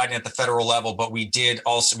to be fighting at the federal level, but we did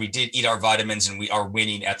eat our vitamins, and we are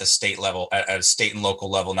winning at the state level, at a state and local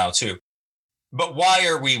level now too. But why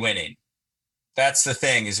are we winning? That's the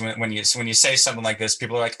thing, is when you say something like this,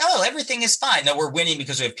 people are like, oh, everything is fine. No, we're winning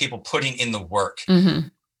because we have people putting in the work. Mm-hmm.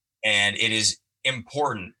 And it is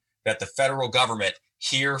important that the federal government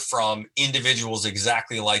hear from individuals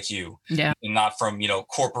exactly like you, and not from,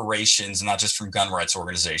 corporations, and not just from gun rights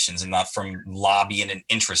organizations, and not from lobbying and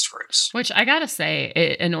interest groups. Which I gotta say,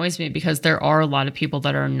 it annoys me because there are a lot of people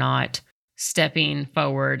that are not stepping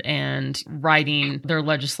forward and writing their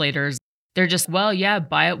legislators. They're just, well, yeah,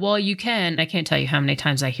 buy it while you can. I can't tell you how many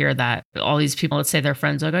times I hear that. All these people, let's say they're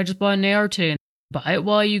friends, like, I just bought an AR-2, buy it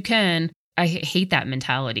while you can. I hate that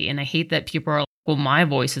mentality. And I hate that people are like, well, my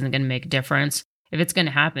voice isn't going to make a difference. If it's going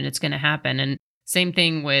to happen, it's going to happen. And same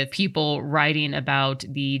thing with people writing about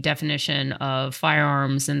the definition of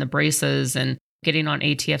firearms and the braces and getting on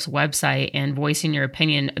ATF's website and voicing your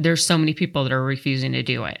opinion. There's so many people that are refusing to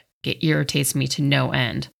do it. It irritates me to no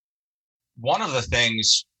end. One of the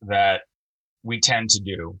things that we tend to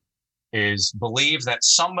do is believe that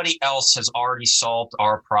somebody else has already solved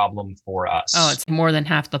our problem for us. Oh, it's more than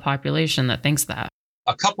half the population that thinks that.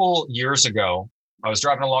 A couple years ago, I was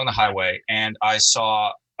driving along the highway and I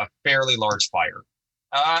saw a fairly large fire.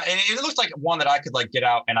 And it looked like one that I could get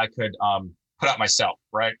out and I could put out myself,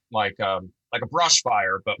 right? Like a brush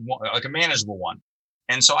fire, but like a manageable one.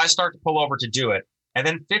 And so I start to pull over to do it. And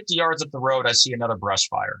then 50 yards up the road, I see another brush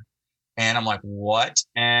fire. And I'm like, what?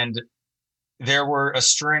 And there were a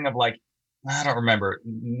string of I don't remember,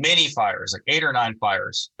 many fires, 8 or 9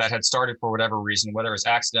 fires that had started for whatever reason, whether it was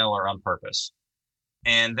accidental or on purpose.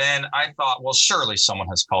 And then I thought, well, surely someone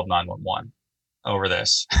has called 911 over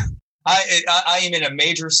this. I am in a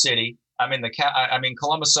major city. I'm in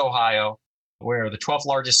Columbus, Ohio. We're the 12th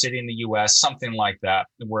largest city in the U.S., something like that.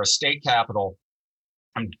 We're a state capital.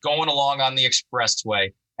 I'm going along on the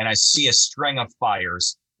expressway, and I see a string of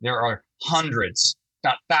fires. There are hundreds,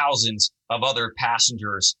 not thousands, of other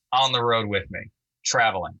passengers on the road with me,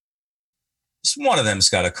 traveling. So one of them's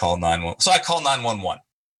got to call 911. So I call 911.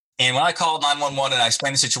 And when I call 911 and I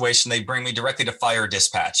explain the situation, they bring me directly to fire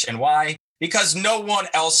dispatch. And why? Because no one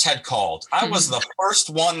else had called. I was the first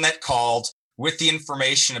one that called with the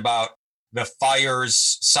information about the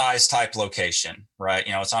fire's size, type, location, right?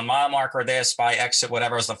 It's on mile marker, this, by exit,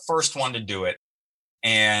 whatever. I was the first one to do it.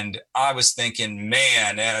 And I was thinking,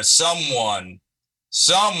 man, someone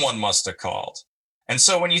must have called. And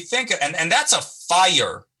so when you think, and that's a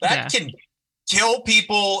fire that can kill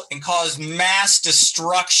people and cause mass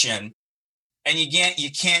destruction, and you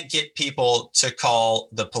can't get people to call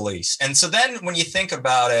the police. And so then when you think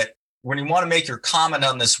about it, when you want to make your comment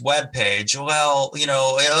on this webpage, well,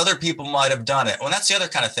 other people might have done it. Well, that's the other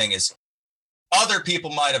kind of thing, is other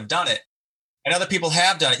people might have done it, and other people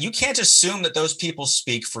have done it. You can't assume that those people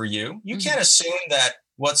speak for you. You can't assume that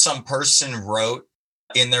what some person wrote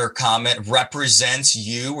in their comment represents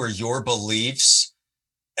you or your beliefs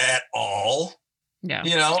at all. Yeah.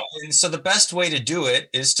 And so the best way to do it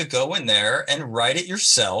is to go in there and write it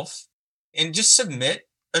yourself and just submit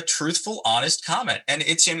a truthful, honest comment. And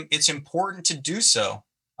it's important to do so.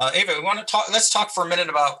 Ava, let's talk for a minute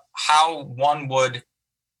about how one would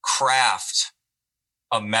craft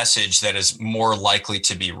a message that is more likely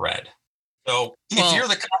to be read. So if you're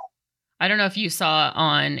I don't know if you saw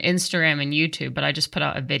on Instagram and YouTube, but I just put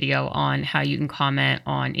out a video on how you can comment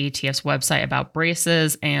on ATF's website about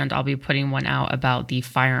braces, and I'll be putting one out about the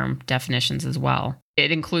firearm definitions as well.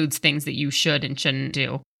 It includes things that you should and shouldn't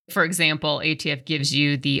do. For example, ATF gives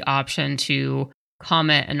you the option to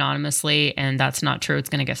comment anonymously, and that's not true. It's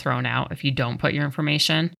going to get thrown out if you don't put your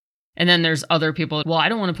information. And then there's other people, well, I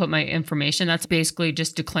don't want to put my information. That's basically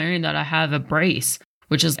just declaring that I have a brace,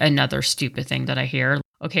 which is another stupid thing that I hear.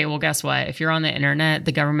 Okay, well, guess what? If you're on the internet,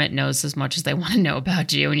 the government knows as much as they want to know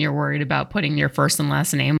about you, and you're worried about putting your first and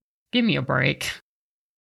last name. Give me a break.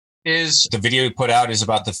 Is the video you put out is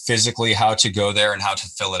about the physically how to go there and how to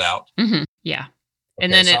fill it out? Mm-hmm. Yeah.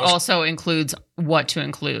 And then it also includes what to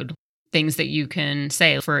include, things that you can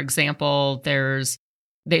say. For example,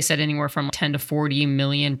 they said anywhere from 10 to 40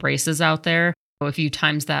 million braces out there. So if you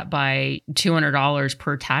times that by $200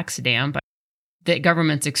 per tax stamp, the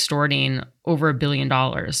government's extorting over $1 billion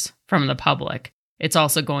from the public. it's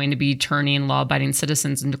also going to be turning law-abiding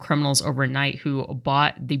citizens into criminals overnight who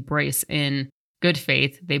bought the brace in good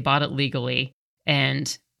faith. They bought it legally.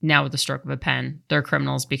 And now with the stroke of a pen, they're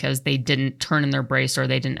criminals because they didn't turn in their brace or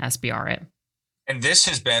they didn't SBR it. And this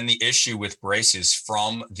has been the issue with braces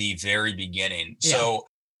from the very beginning. Yeah. So,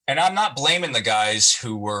 and I'm not blaming the guys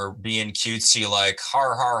who were being cutesy, like,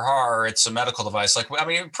 har, har, har, it's a medical device. Like, I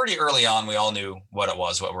mean, pretty early on, we all knew what it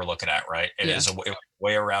was, what we're looking at, right? It is a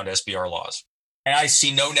way around SBR laws. And I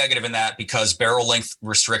see no negative in that because barrel length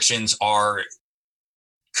restrictions are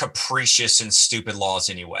capricious and stupid laws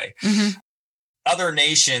anyway. Mm-hmm. Other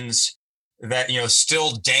nations that,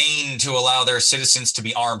 still deign to allow their citizens to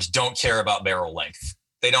be armed don't care about barrel length.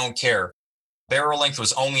 They don't care. Barrel length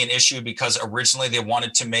was only an issue because originally they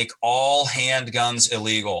wanted to make all handguns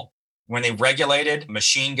illegal. When they regulated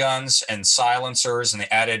machine guns and silencers and they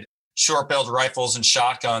added short-barreled rifles and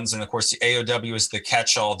shotguns, and of course the AOW is the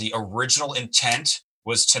catch-all, the original intent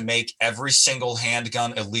was to make every single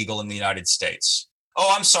handgun illegal in the United States.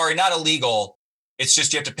 Oh, I'm sorry, not illegal. It's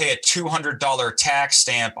just you have to pay a $200 tax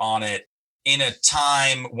stamp on it in a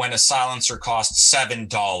time when a silencer costs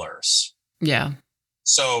 $7. Yeah.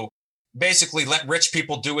 So basically let rich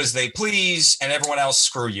people do as they please and everyone else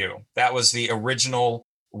screw you. That was the original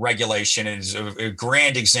regulation. It is a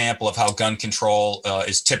grand example of how gun control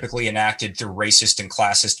is typically enacted through racist and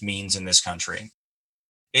classist means in this country.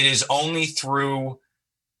 It is only through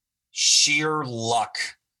sheer luck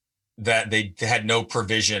that they had no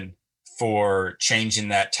provision for changing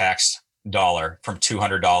that tax dollar from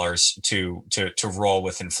 $200 to roll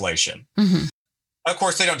with inflation. Mm-hmm. Of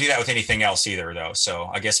course, they don't do that with anything else either, though.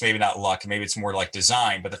 So I guess maybe not luck. Maybe it's more like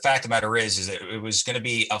design. But the fact of the matter is that it was going to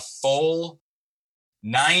be a full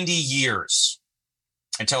 90 years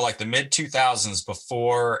until like the mid 2000s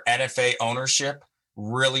before NFA ownership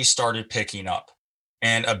really started picking up.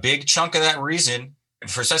 And a big chunk of that reason,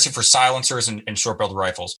 especially for silencers and short-barreled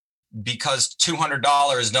rifles, because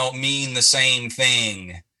 $200 don't mean the same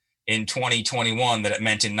thing in 2021 that it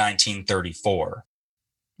meant in 1934.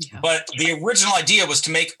 Yeah. But the original idea was to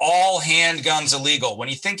make all handguns illegal. When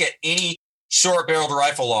you think of any short-barreled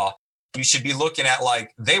rifle law, you should be looking at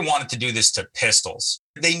like they wanted to do this to pistols.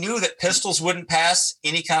 They knew that pistols wouldn't pass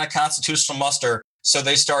any kind of constitutional muster, so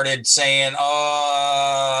they started saying,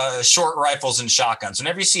 short rifles and shotguns.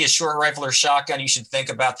 Whenever you see a short rifle or shotgun, you should think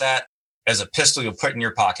about that as a pistol you'll put in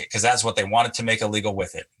your pocket because that's what they wanted to make illegal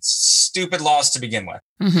with it. Stupid laws to begin with.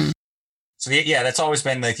 Mm-hmm. So yeah, that's always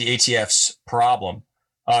been like the ATF's problem.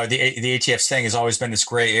 The ATF's thing has always been this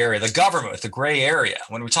gray area. The government, the gray area.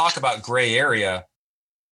 When we talk about gray area,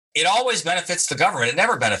 it always benefits the government. It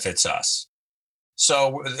never benefits us.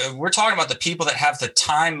 So we're talking about the people that have the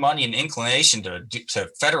time, money, and inclination to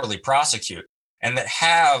federally prosecute and that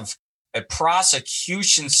have a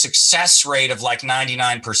prosecution success rate of like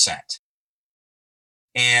 99%.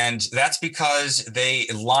 And that's because they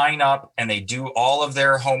line up and they do all of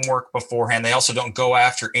their homework beforehand. They also don't go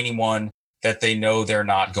after anyone that they know they're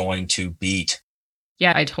not going to beat.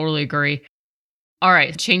 Yeah, I totally agree. All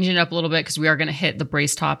right, changing it up a little bit because we are going to hit the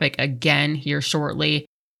brace topic again here shortly.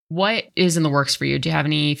 What is in the works for you? Do you have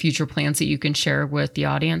any future plans that you can share with the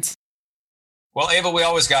audience? Well, Ava, we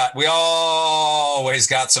always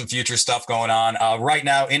got some future stuff going on. Right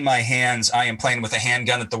now, in my hands, I am playing with a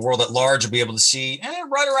handgun that the world at large will be able to see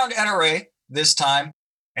right around NRA this time.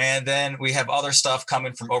 And then we have other stuff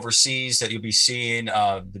coming from overseas that you'll be seeing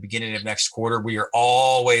the beginning of next quarter. We are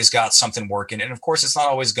always got something working. And of course, it's not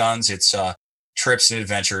always guns. It's trips and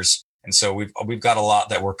adventures. And so we've got a lot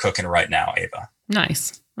that we're cooking right now, Ava.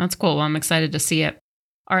 Nice. That's cool. Well, I'm excited to see it.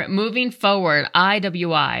 All right, moving forward,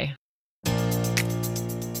 IWI.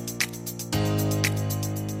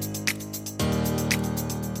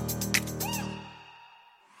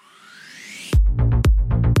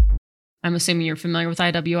 I'm assuming you're familiar with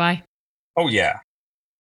IWI? Oh, yeah.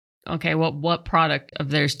 Okay, well, what product of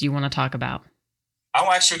theirs do you want to talk about? Oh,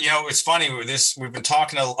 actually, it's funny. We've been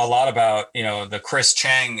talking a lot about, the Chris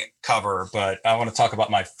Chang cover, but I want to talk about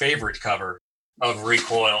my favorite cover of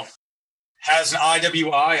Recoil. Has an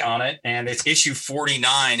IWI on it, and it's issue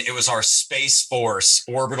 49. It was our Space Force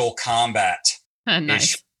Orbital Combat Nice.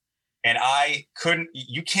 issue. And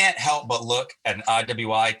you can't help but look at an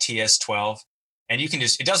IWI TS12. And you can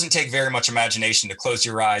it doesn't take very much imagination to close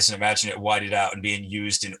your eyes and imagine it whited out and being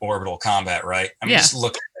used in orbital combat, right? I mean, just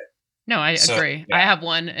look at it. No, I agree. Yeah. I have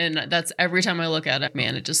one, and that's every time I look at it,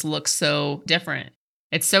 man, it just looks so different.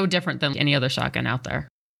 It's so different than any other shotgun out there.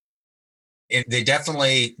 They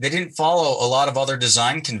didn't follow a lot of other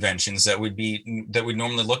design conventions that we'd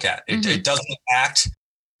normally look at. It doesn't act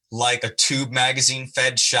like a tube magazine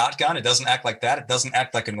fed shotgun. It doesn't act like that. It doesn't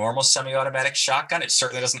act like a normal semi-automatic shotgun. It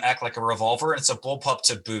certainly doesn't act like a revolver. And it's a bullpup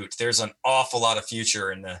to boot. There's an awful lot of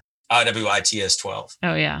future in the IWI-TS12.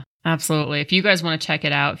 Oh, yeah, absolutely. If you guys want to check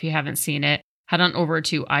it out, if you haven't seen it, head on over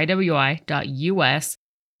to iwi.us.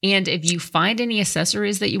 And if you find any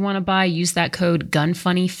accessories that you want to buy, use that code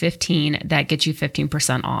GUNFUNNY15. That gets you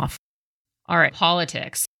 15% off. All right,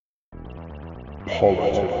 politics.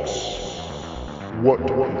 Politics. What is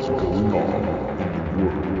going on in the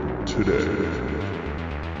world today?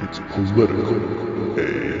 It's political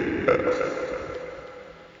AF.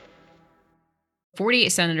 48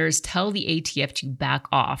 senators tell the ATF to back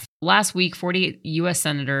off. Last week, 48 U.S.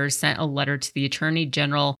 senators sent a letter to the Attorney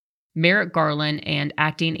General Merrick Garland and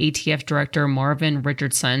acting ATF Director Marvin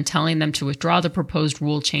Richardson, telling them to withdraw the proposed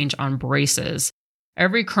rule change on braces.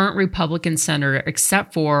 Every current Republican senator,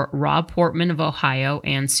 except for Rob Portman of Ohio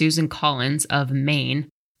and Susan Collins of Maine,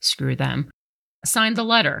 screw them, signed the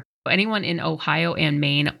letter. Anyone in Ohio and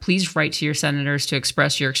Maine, please write to your senators to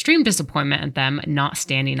express your extreme disappointment at them not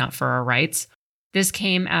standing up for our rights. This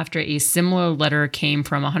came after a similar letter came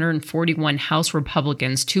from 141 House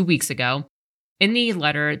Republicans 2 weeks ago. In the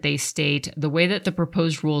letter, they state, the way that the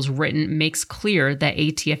proposed rule is written makes clear that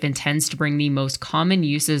ATF intends to bring the most common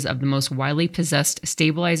uses of the most widely possessed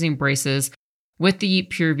stabilizing braces with the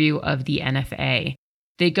purview of the NFA.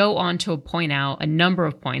 They go on to point out a number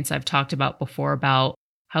of points I've talked about before about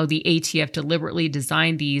how the ATF deliberately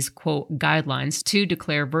designed these, quote, guidelines to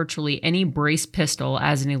declare virtually any brace pistol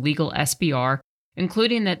as an illegal SBR,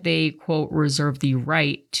 including that they, quote, reserve the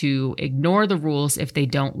right to ignore the rules if they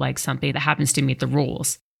don't like something that happens to meet the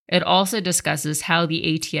rules. It also discusses how the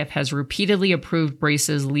ATF has repeatedly approved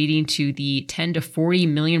braces leading to the 10 to 40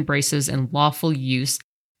 million braces in lawful use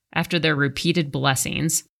after their repeated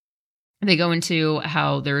blessings. They go into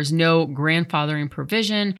how there is no grandfathering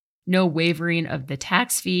provision, no waiving of the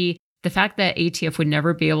tax fee, the fact that ATF would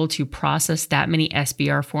never be able to process that many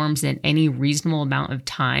SBR forms in any reasonable amount of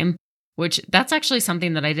time, which that's actually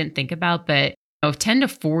something that I didn't think about, but if 10 to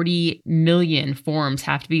 40 million forms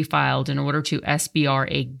have to be filed in order to SBR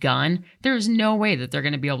a gun, there's no way that they're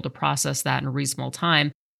going to be able to process that in a reasonable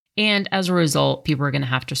time. And as a result, people are going to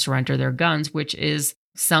have to surrender their guns, which is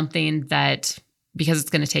something that, because it's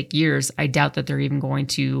going to take years, I doubt that they're even going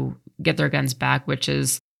to get their guns back, which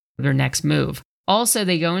is their next move. Also,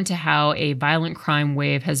 they go into how a violent crime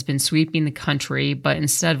wave has been sweeping the country, but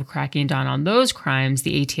instead of cracking down on those crimes,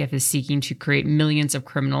 the ATF is seeking to create millions of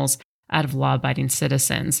criminals out of law-abiding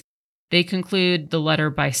citizens. They conclude the letter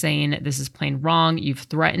by saying, this is plain wrong. You've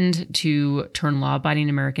threatened to turn law-abiding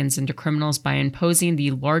Americans into criminals by imposing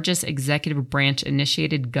the largest executive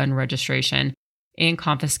branch-initiated gun registration and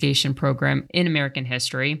confiscation program in American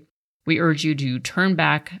history. We urge you to turn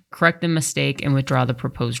back, correct the mistake, and withdraw the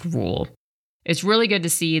proposed rule. It's really good to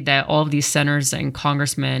see that all of these senators and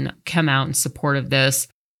congressmen come out in support of this,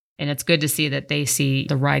 and it's good to see that they see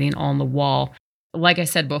the writing on the wall. Like I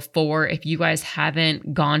said before, if you guys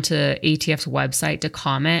haven't gone to ATF's website to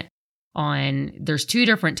comment on, there's two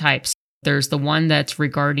different types. There's the one that's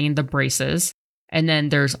regarding the braces, and then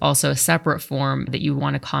there's also a separate form that you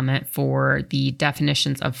want to comment for the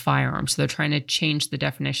definitions of firearms. So they're trying to change the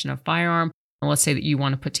definition of firearm. Let's say that you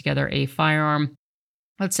want to put together a firearm,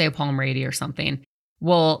 let's say a Palm-Radio or something.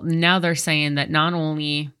 Well, now they're saying that not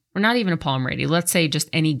only, or not even a Palm-Radio, let's say just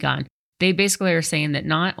any gun. They basically are saying that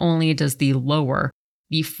not only does the lower,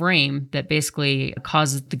 the frame that basically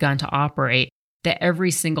causes the gun to operate, that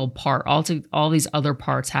every single part, all these other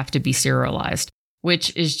parts have to be serialized,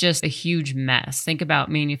 which is just a huge mess. Think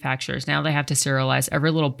about manufacturers. Now they have to serialize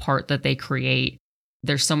every little part that they create.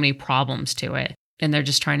 There's so many problems to it. And they're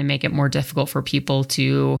just trying to make it more difficult for people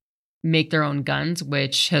to make their own guns,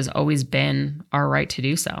 which has always been our right to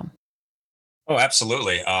do so. Oh,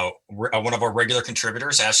 absolutely. One of our regular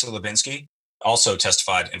contributors, Ashley Lubinsky, also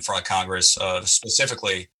testified in front of Congress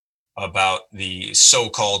specifically about the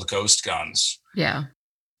so-called ghost guns. Yeah.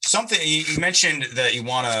 Something you mentioned that you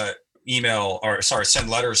want to send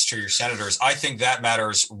letters to your senators. I think that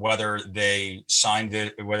matters whether they signed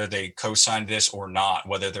it, whether they co-signed this or not,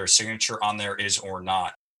 whether their signature on there is or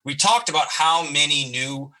not. We talked about how many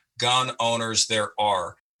new gun owners there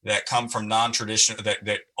are that come from non-traditional,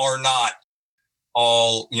 that are not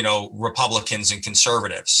all, Republicans and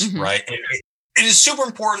conservatives, mm-hmm. right? It is super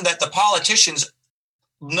important that the politicians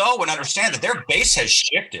know and understand that their base has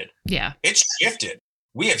shifted. Yeah. It's shifted.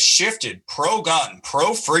 We have shifted pro-gun,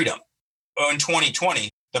 pro-freedom in 2020.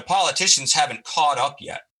 The politicians haven't caught up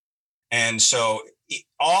yet. And so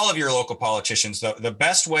all of your local politicians, the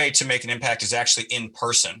best way to make an impact is actually in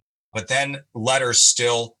person. But then letters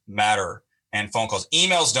still matter. and phone calls.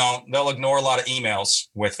 Emails don't. They'll ignore a lot of emails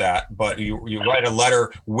with that, but you write a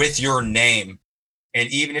letter with your name. And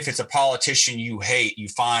even if it's a politician you hate, you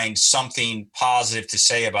find something positive to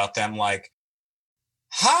say about them, like,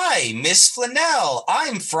 "Hi, Miss Flanell,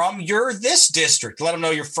 I'm from this district." Let them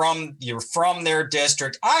know you're from their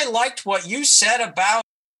district. "I liked what you said about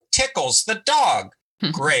Tickles, the dog."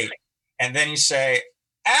 Great. And then you say,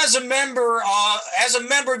 as a member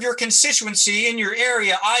of your constituency in your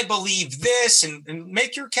area, I believe this, and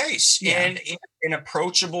make your case in an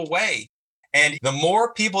approachable way. And the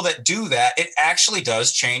more people that do that, it actually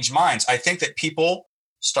does change minds. I think that people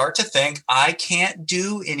start to think, I can't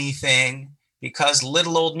do anything because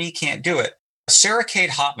little old me can't do it. Sarah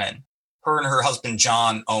Kate Hopman, her and her husband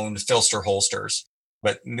John owned Filster Holsters,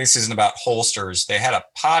 but this isn't about holsters. They had a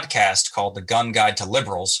podcast called The Gun Guide to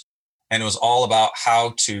Liberals, and it was all about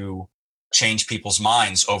how to change people's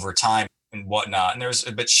minds over time and whatnot.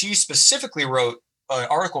 But she specifically wrote an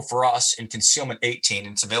article for us in Concealment 18,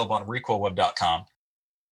 and it's available on recoilweb.com,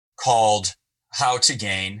 called How to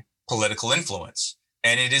Gain Political Influence.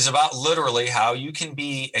 And it is about literally how you can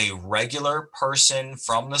be a regular person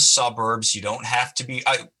from the suburbs. You don't have to be,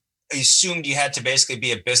 I assumed you had to basically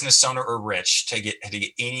be a business owner or rich to get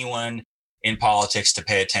anyone in politics to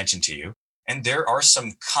pay attention to you. And there are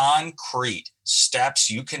some concrete steps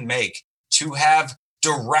you can make to have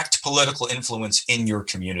direct political influence in your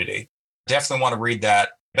community. Definitely want to read that.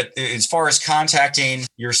 But as far as contacting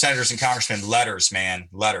your senators and congressmen, letters, man,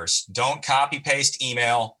 letters. Don't copy paste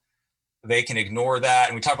email. They can ignore that.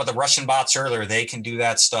 And we talked about the Russian bots earlier. They can do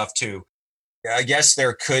that stuff too. I guess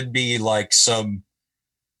there could be like some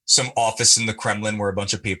office in the Kremlin where a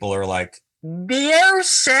bunch of people are like, "Dear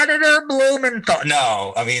Senator Blumenthal."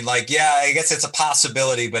 No, I mean, like, yeah, I guess it's a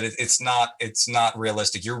possibility, but it's not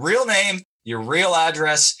realistic. Your real name, your real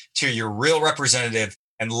address to your real representative,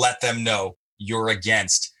 and let them know you're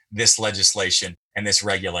against this legislation and this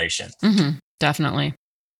regulation. Mm-hmm, definitely.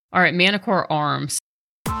 All right, Manticore Arms.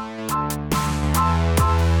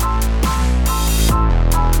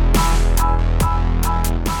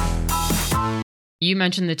 You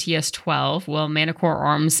mentioned the TS12. Well, Manticore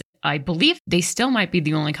Arms, I believe they still might be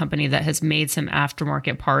the only company that has made some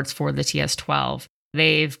aftermarket parts for the TS12.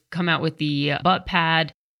 They've come out with the butt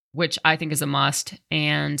pad, which I think is a must,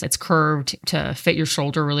 and it's curved to fit your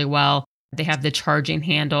shoulder really well. They have the charging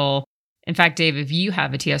handle. In fact, Dave, if you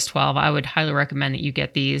have a TS12, I would highly recommend that you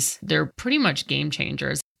get these. They're pretty much game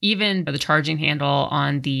changers. Even the charging handle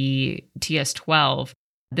on the TS12,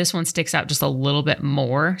 this one sticks out just a little bit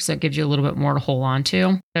more, so it gives you a little bit more to hold on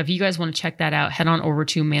to. If you guys want to check that out, head on over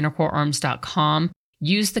to manticorearms.com.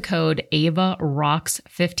 Use the code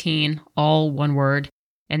AvaRocks15, all one word,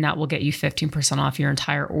 and that will get you 15% off your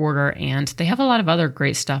entire order. And they have a lot of other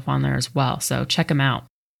great stuff on there as well, so check them out.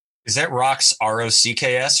 Is that Rocks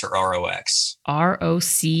ROCKS or ROX?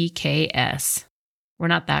 ROCKS. We're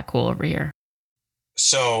not that cool over here.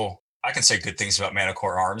 So I can say good things about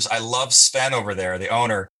Manticore Arms. I love Sven over there, the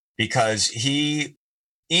owner, because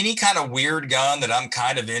any kind of weird gun that I'm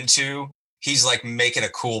kind of into, he's like making a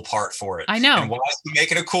cool part for it. I know. And why is he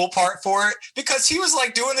making a cool part for it? Because he was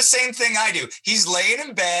like doing the same thing I do. He's laying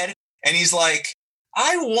in bed and he's like,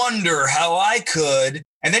 I wonder how I could.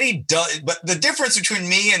 And then he does. But the difference between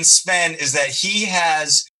me and Sven is that he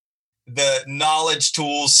has the knowledge,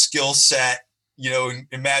 tools, skill set,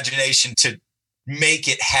 imagination to make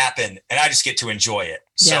it happen, and I just get to enjoy it.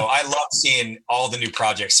 Yeah. So I love seeing all the new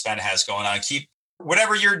projects Sven has going on. Keep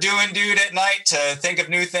whatever you're doing, dude, at night to think of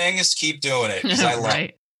new things, keep doing it. I love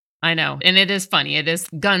it. I know. And it is funny. It is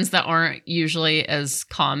guns that aren't usually as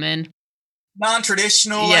common.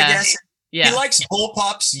 Non-traditional, I guess. Yeah. He likes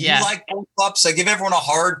bullpups. You like bullpups. I give everyone a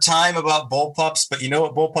hard time about bullpups, but you know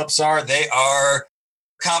what bullpups are? They are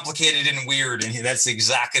complicated and weird, and that's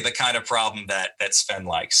exactly the kind of problem that Sven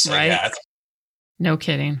likes. So, right? Yeah, no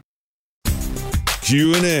kidding.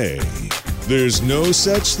 Q&A. There's no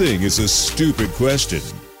such thing as a stupid question.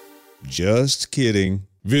 Just kidding.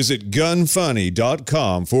 Visit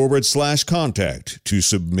gunfunny.com/contact to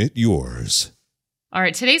submit yours. All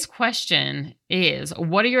right, today's question is,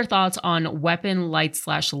 what are your thoughts on weapon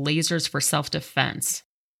lights/lasers for self-defense?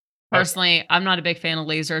 Personally, I'm not a big fan of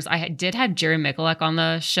lasers. I did have Jerry Mikulek on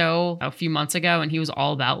the show a few months ago, and he was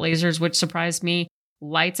all about lasers, which surprised me.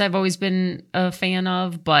 Lights I've always been a fan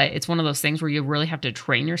of, but it's one of those things where you really have to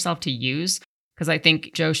train yourself to use, because I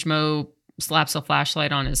think Joe Schmo slaps a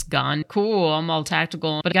flashlight on his gun. Cool, I'm all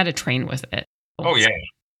tactical, but I got to train with it. Oh, yeah.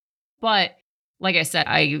 But like I said,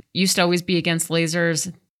 I used to always be against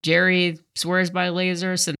lasers. Jerry swears by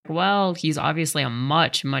lasers, and well, he's obviously a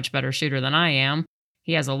much, much better shooter than I am.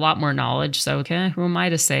 he has a lot more knowledge. So, okay, who am I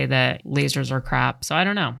to say that lasers are crap? So I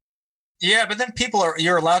don't know. Yeah, but then people are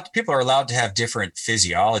allowed to have different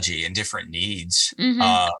physiology and different needs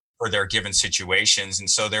for their given situations. And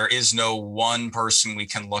so there is no one person we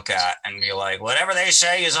can look at and be like, whatever they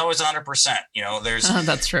say is always 100%. You know,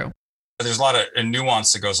 That's true. There's a lot of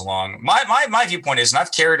nuance that goes along. My viewpoint is, and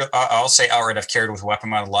I've carried, I'll say outright, I've carried with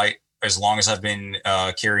weapon mounted light as long as I've been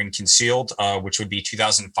carrying concealed, which would be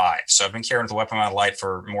 2005. So I've been carrying with a weapon mounted light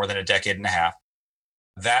for more than a decade and a half.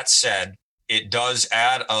 That said, it does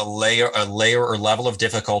add a layer or level of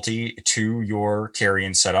difficulty to your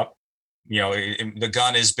carrying setup. You know, the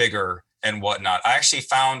gun is bigger and whatnot. I actually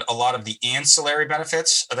found a lot of the ancillary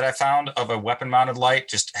benefits that I found of a weapon mounted light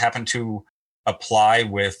just happen to apply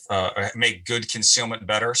with make good concealment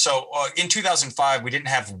better. So in 2005, we didn't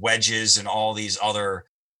have wedges and all these other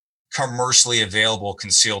commercially available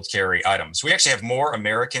concealed carry items. We actually have more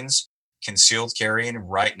Americans concealed carrying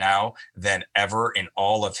right now than ever in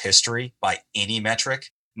all of history by any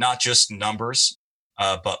metric, not just numbers,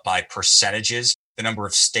 but by percentages, the number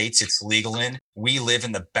of states it's legal in. We live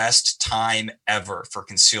in the best time ever for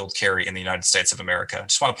concealed carry in the United States of America.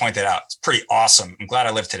 Just want to point that out. It's pretty awesome. I'm glad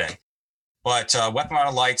I live today. But weapon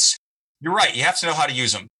mounted lights, you're right. You have to know how to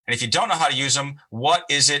use them. And if you don't know how to use them, what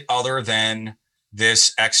is it other than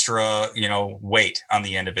this extra, weight on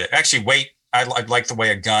the end of it? Actually, weight, I like the way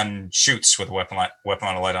a gun shoots with a weapon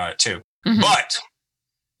mounted light on it too. Mm-hmm. But,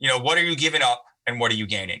 what are you giving up and what are you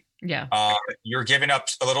gaining? Yeah. You're giving up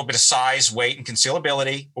a little bit of size, weight, and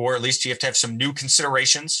concealability, or at least you have to have some new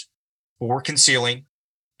considerations for concealing.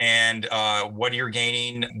 And what you're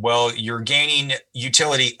gaining? Well, you're gaining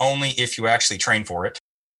utility only if you actually train for it.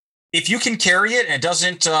 If you can carry it and it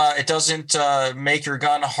doesn't make your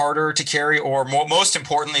gun harder to carry, or most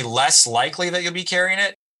importantly, less likely that you'll be carrying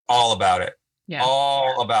it, all about it. Yeah.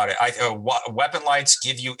 All about it. Weapon lights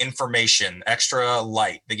give you information, extra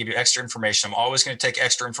light. They give you extra information. I'm always going to take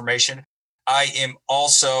extra information. I am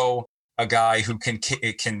also a guy who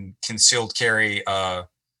can concealed carry a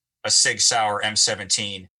Sig Sauer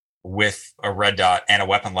M17 with a red dot and a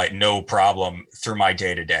weapon light, no problem, through my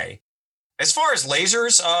day to day. As far as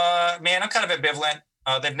lasers, man, I'm kind of ambivalent.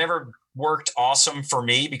 They've never worked awesome for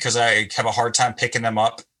me because I have a hard time picking them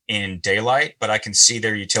up in daylight, but I can see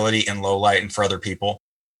their utility in low light and for other people.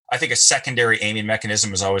 I think a secondary aiming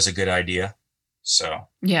mechanism is always a good idea. So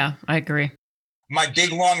yeah, I agree. My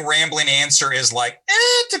big, long, rambling answer is like,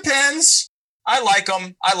 it depends. I like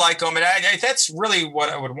them. And that's really what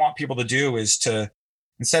I would want people to do, is to,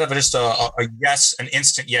 instead of just an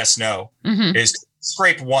instant yes, no, is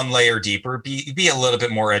scrape one layer deeper, be a little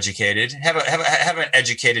bit more educated, have an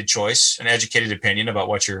educated choice, an educated opinion about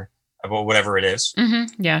about whatever it is.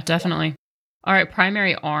 Mm-hmm. Yeah, definitely. All right,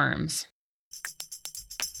 primary arms.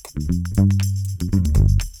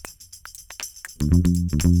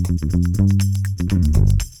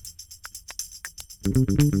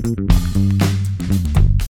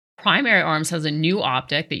 Primary Arms has a new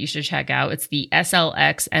optic that you should check out. It's the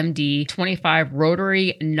SLX MD25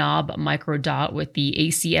 rotary knob micro dot with the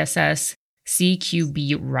ACSS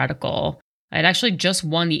CQB reticle. It actually just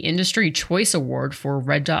won the Industry Choice Award for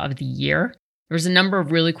Red Dot of the Year. There's a number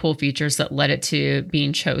of really cool features that led it to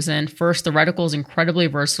being chosen. First, the reticle is incredibly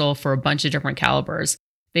versatile for a bunch of different calibers.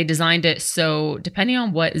 They designed it so depending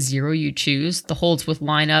on what zero you choose, the holds would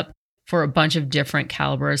line up for a bunch of different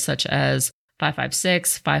calibers such as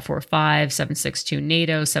 5.56, 5.45, 7.62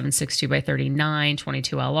 NATO, 7.62 x 39,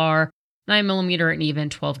 22 LR, 9mm, and even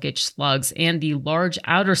 12 gauge slugs. And the large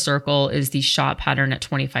outer circle is the shot pattern at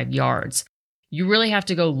 25 yards. You really have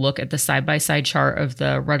to go look at the side-by-side chart of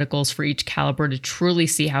the reticles for each caliber to truly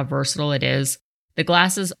see how versatile it is. The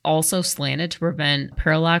glass is also slanted to prevent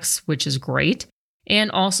parallax, which is great. And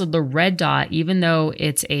also the red dot, even though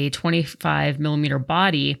it's a 25mm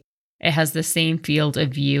body, it has the same field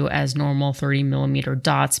of view as normal 30mm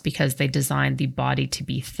dots because they designed the body to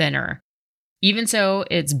be thinner. Even so,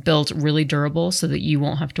 it's built really durable so that you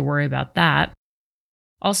won't have to worry about that.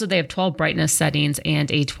 Also, they have 12 brightness settings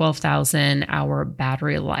and a 12,000 hour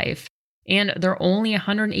battery life. And they're only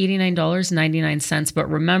 $189.99. But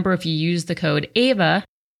remember, if you use the code AVA,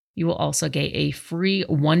 you will also get a free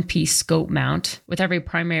one-piece scope mount with every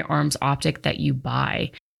Primary Arms optic that you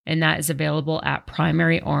buy. And that is available at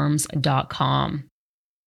primaryarms.com.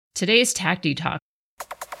 Today's Tacti Talk.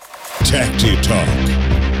 Tacti Talk.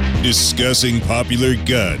 Discussing popular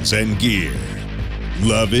guns and gear.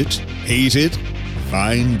 Love it? Hate it?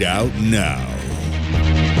 Find out now.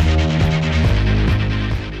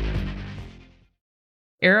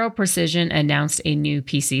 Aero Precision announced a new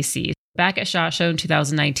PCC. Back at SHOT Show in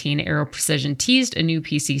 2019, Aero Precision teased a new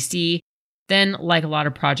PCC Then, like a lot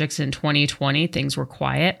of projects in 2020, things were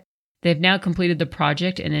quiet. They've now completed the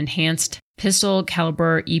project and enhanced pistol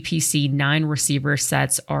caliber EPC 9 receiver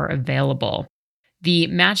sets are available. The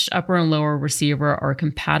matched upper and lower receiver are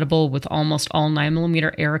compatible with almost all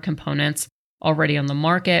 9mm era components already on the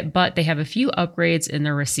market, but they have a few upgrades in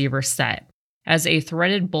their receiver set. As a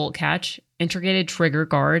threaded bolt catch, integrated trigger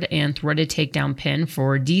guard, and threaded takedown pin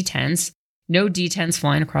for D10s. No D10s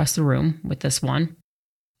flying across the room with this one.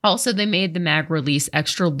 Also, they made the mag release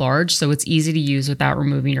extra large so it's easy to use without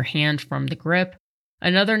removing your hand from the grip.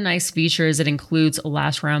 Another nice feature is it includes a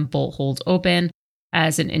last round bolt hold open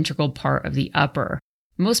as an integral part of the upper.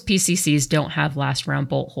 Most PCCs don't have last round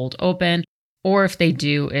bolt hold open, or if they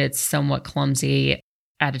do, it's somewhat clumsy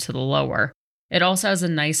added to the lower. It also has a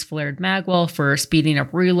nice flared magwell for speeding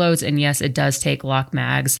up reloads, and yes, it does take lock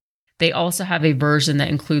mags. They also have a version that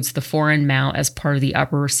includes the 4-end mount as part of the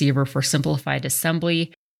upper receiver for simplified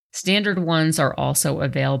assembly. Standard ones are also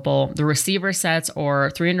available. The receiver sets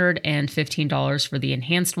are $315 for the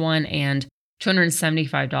enhanced one and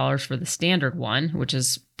 $275 for the standard one, which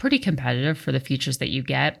is pretty competitive for the features that you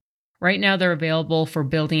get. Right now, they're available for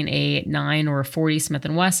building a 9 or 40 Smith &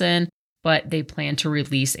 Wesson, but they plan to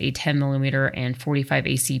release a 10mm and 45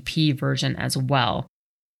 ACP version as well.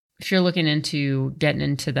 If you're looking into getting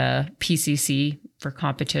into the PCC for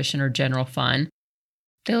competition or general fun,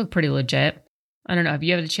 they look pretty legit. I don't know. Have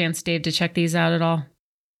you had a chance, Dave, to check these out at all?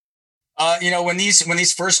 When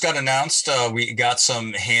these first got announced, we got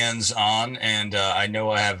some hands on, and I know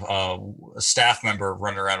I have a staff member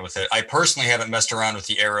running around with it. I personally haven't messed around with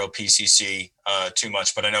the Aero PCC too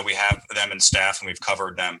much, but I know we have them in staff and we've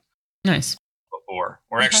covered them. Nice. Before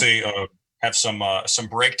we're actually have some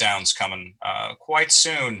breakdowns coming quite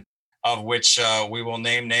soon, of which we will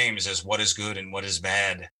name names as what is good and what is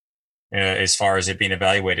bad, as far as it being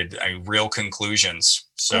evaluated, real conclusions.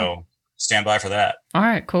 So cool. Stand by for that. All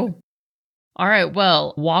right, cool. All right,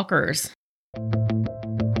 well, walkers.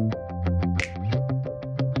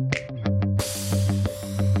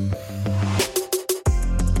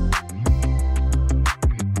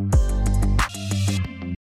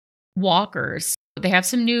 Walkers. They have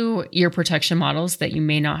some new ear protection models that you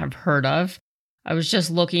may not have heard of. I was just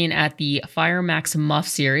looking at the FireMax Muff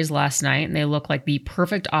series last night, and they look like the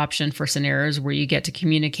perfect option for scenarios where you get to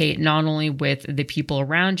communicate not only with the people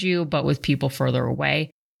around you, but with people further away.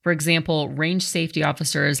 For example, range safety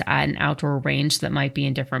officers at an outdoor range that might be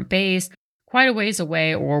in different bays, quite a ways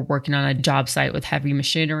away, or working on a job site with heavy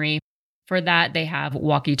machinery. For that, they have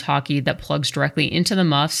walkie-talkie that plugs directly into the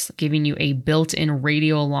muffs, giving you a built-in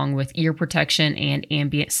radio along with ear protection and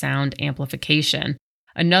ambient sound amplification.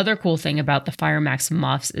 Another cool thing about the FireMax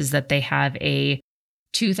muffs is that they have a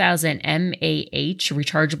 2000 mAh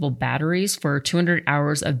rechargeable batteries for 200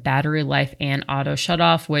 hours of battery life and auto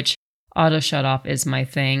shutoff, which auto shutoff is my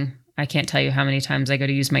thing. I can't tell you how many times I go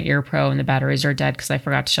to use my EarPro and the batteries are dead because I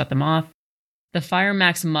forgot to shut them off. The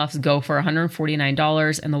FireMax muffs go for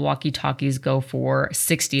 $149 and the walkie-talkies go for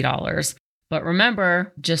 $60. But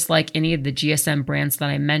remember, just like any of the GSM brands that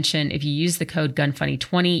I mentioned, if you use the code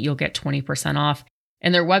GUNFUNNY20, you'll get 20% off.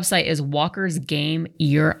 And their website is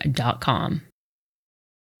walkersgameear.com.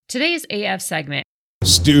 Today's AF segment.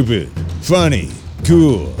 Stupid, funny,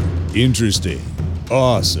 cool, interesting,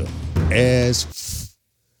 awesome,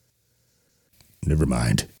 never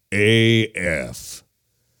mind. AF.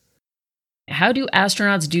 How do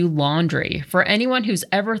astronauts do laundry? For anyone who's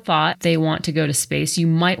ever thought they want to go to space, you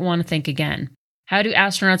might want to think again. How do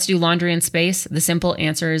astronauts do laundry in space? The simple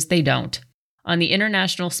answer is they don't. On the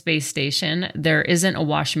International Space Station, there isn't a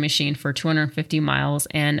washing machine for 250 miles,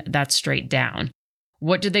 and that's straight down.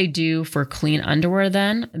 What do they do for clean underwear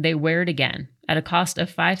then? They wear it again. At a cost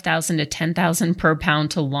of $5,000 to $10,000 per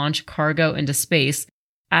pound to launch cargo into space,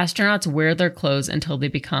 astronauts wear their clothes until they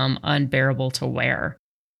become unbearable to wear.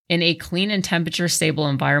 In a clean and temperature-stable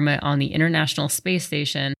environment on the International Space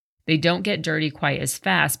Station, they don't get dirty quite as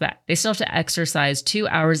fast, but they still have to exercise 2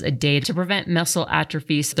 hours a day to prevent muscle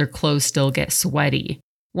atrophy so their clothes still get sweaty.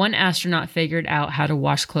 One astronaut figured out how to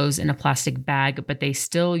wash clothes in a plastic bag, but they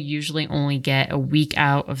still usually only get a week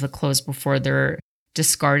out of the clothes before they're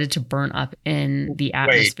discarded to burn up in the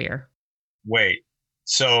atmosphere. Wait.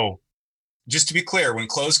 So, just to be clear, when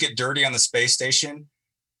clothes get dirty on the space station,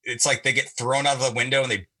 it's like they get thrown out of the window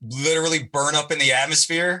and they literally burn up in the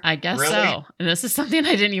atmosphere? I guess really? So. And this is something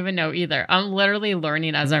I didn't even know either. I'm literally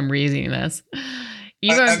learning as I'm reading this.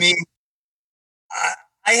 I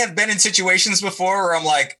have been in situations before where I'm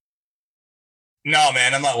like, no,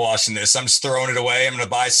 man, I'm not washing this. I'm just throwing it away. I'm going to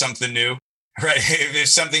buy something new, right? If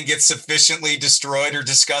something gets sufficiently destroyed or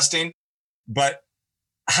disgusting. But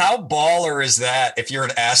How baller is that if you're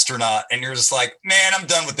an astronaut and you're just like, man, I'm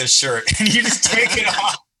done with this shirt, and you just take it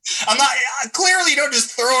off? Clearly you don't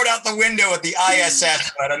just throw it out the window at the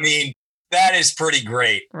ISS, but I mean, that is pretty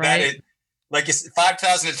great. Right. That is like it's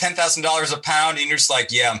 $5,000 to $10,000 a pound, and you're just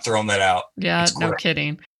like, yeah, I'm throwing that out. Yeah, no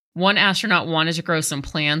kidding. One astronaut wanted to grow some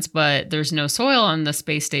plants, but there's no soil on the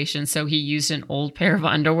space station, so he used an old pair of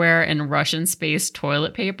underwear and Russian space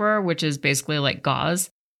toilet paper, which is basically like gauze.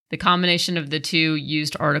 The combination of the two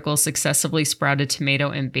used articles successfully sprouted tomato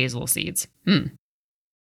and basil seeds.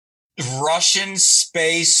 Russian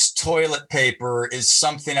space toilet paper is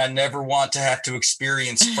something I never want to have to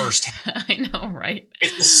experience firsthand. I know, right?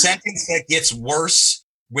 It's a sentence that gets worse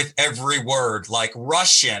with every word. Like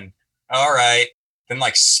Russian, all right. Then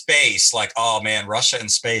like space, like, oh man, Russia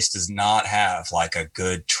and space does not have like a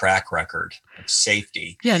good track record of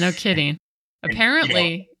safety. Yeah, no kidding.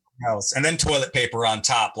 Apparently. Else. And then toilet paper on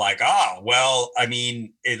top, like, oh, well, I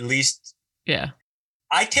mean, at least. Yeah.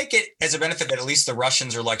 I take it as a benefit that at least the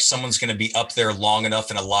Russians are like, someone's going to be up there long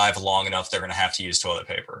enough and alive long enough, they're going to have to use toilet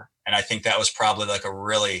paper. And I think that was probably like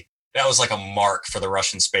that was like a mark for the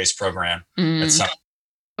Russian space program.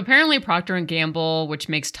 Apparently Procter & Gamble, which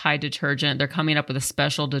makes Tide detergent, they're coming up with a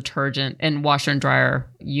special detergent and washer and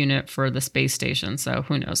dryer unit for the space station. So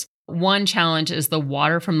who knows? One challenge is the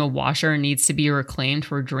water from the washer needs to be reclaimed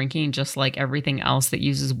for drinking, just like everything else that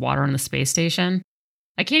uses water on the space station.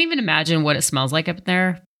 I can't even imagine what it smells like up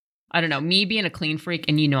there. I don't know. Me being a clean freak,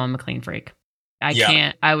 and you know I'm a clean freak.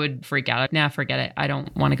 I would freak out. Nah, forget it. I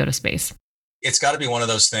don't want to go to space. It's got to be one of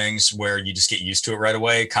those things where you just get used to it right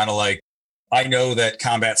away. Kind of like, I know that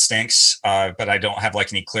combat stinks, but I don't have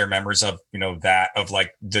like any clear memories of,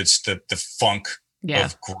 like the funk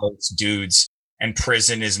of gross dudes. And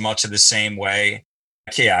prison is much of the same way.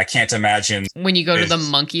 Yeah, I can't imagine. When you go to the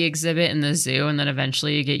monkey exhibit in the zoo and then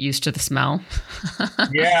eventually you get used to the smell.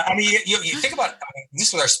 Yeah, I mean, you think about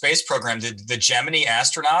this with our space program. The Gemini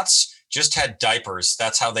astronauts just had diapers.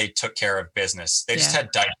 That's how they took care of business. They just had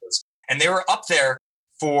diapers. And they were up there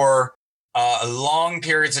for long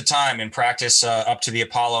periods of time in practice up to the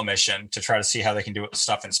Apollo mission to try to see how they can do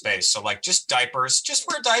stuff in space. So like just diapers, just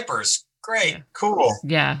wear diapers. Great. Cool.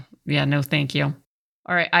 Yeah. No, thank you.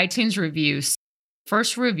 All right. iTunes reviews.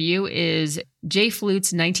 First review is Jay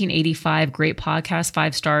Flute's 1985 great podcast,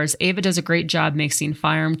 5 stars. Ava does a great job mixing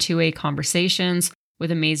firearm 2A conversations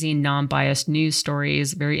with amazing non-biased news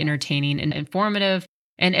stories. Very entertaining and informative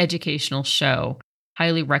and educational show.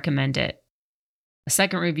 Highly recommend it. A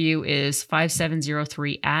second review is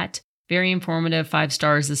 5703 at. Very informative, 5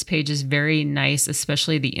 stars. This page is very nice,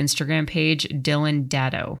 especially the Instagram page, Dylan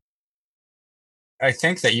Dado. I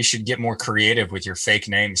think that you should get more creative with your fake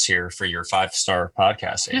names here for your 5-star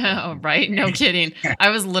podcast. Oh, right. No kidding.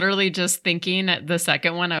 I was literally just thinking the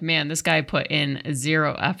second one, man, this guy put in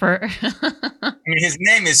 0 effort. I mean, his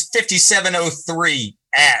name is 5703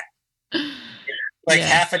 at.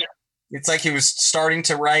 It's like he was starting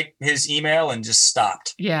to write his email and just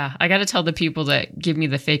stopped. Yeah. I got to tell the people that give me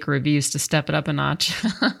the fake reviews to step it up a notch.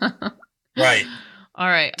 Right. All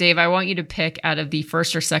right, Dave, I want you to pick out of the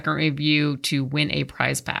first or second review to win a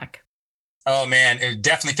prize pack. Oh, man,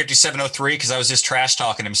 definitely 5703 because I was just trash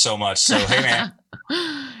talking him so much. So, hey, man.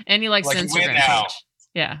 And he likes the Instagram page.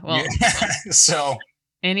 Yeah, well. So.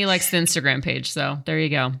 And he likes the Instagram page. So there you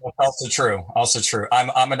go. Also true.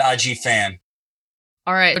 I'm an IG fan.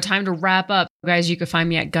 All right, time to wrap up. Guys, you can find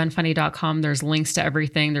me at gunfunny.com. There's links to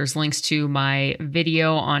everything. There's links to my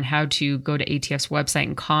video on how to go to ATF's website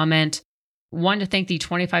and comment. Want to thank the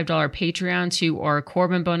 $25 Patreon to our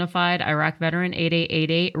Corbin Bonafide, Iraq veteran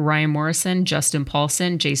 8888, Ryan Morrison, Justin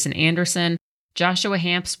Paulson, Jason Anderson, Joshua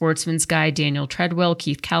Hamp, Sportsman's Guy, Daniel Treadwell,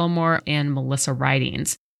 Keith Callamore, and Melissa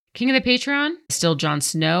Ridings. King of the Patreon, still Jon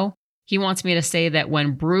Snow. He wants me to say that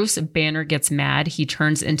when Bruce Banner gets mad, he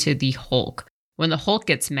turns into the Hulk. When the Hulk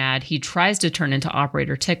gets mad, he tries to turn into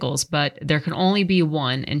Operator Tickles, but there can only be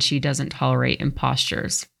one, and she doesn't tolerate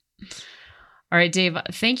impostures. All right, Dave,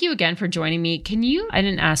 thank you again for joining me. I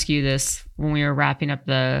didn't ask you this when we were wrapping up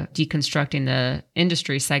the deconstructing the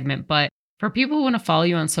industry segment, but for people who want to follow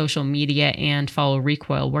you on social media and follow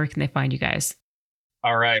Recoil, where can they find you guys?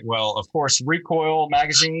 All right. Well, of course, Recoil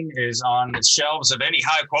magazine is on the shelves of any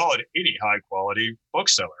high quality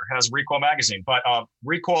bookseller has Recoil magazine, but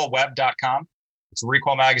recoilweb.com. It's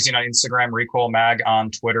Recoil magazine on Instagram, Recoil mag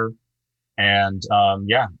on Twitter. And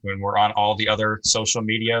when we're on all the other social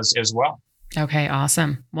medias as well. Okay,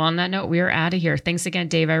 awesome. Well, on that note, we are out of here. Thanks again,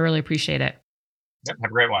 Dave. I really appreciate it. Yep, have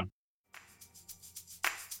a great one.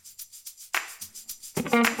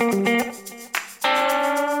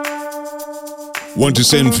 Want to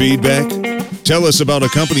send feedback? Tell us about a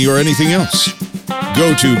company or anything else.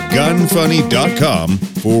 Go to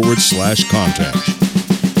gunfunny.com/contact.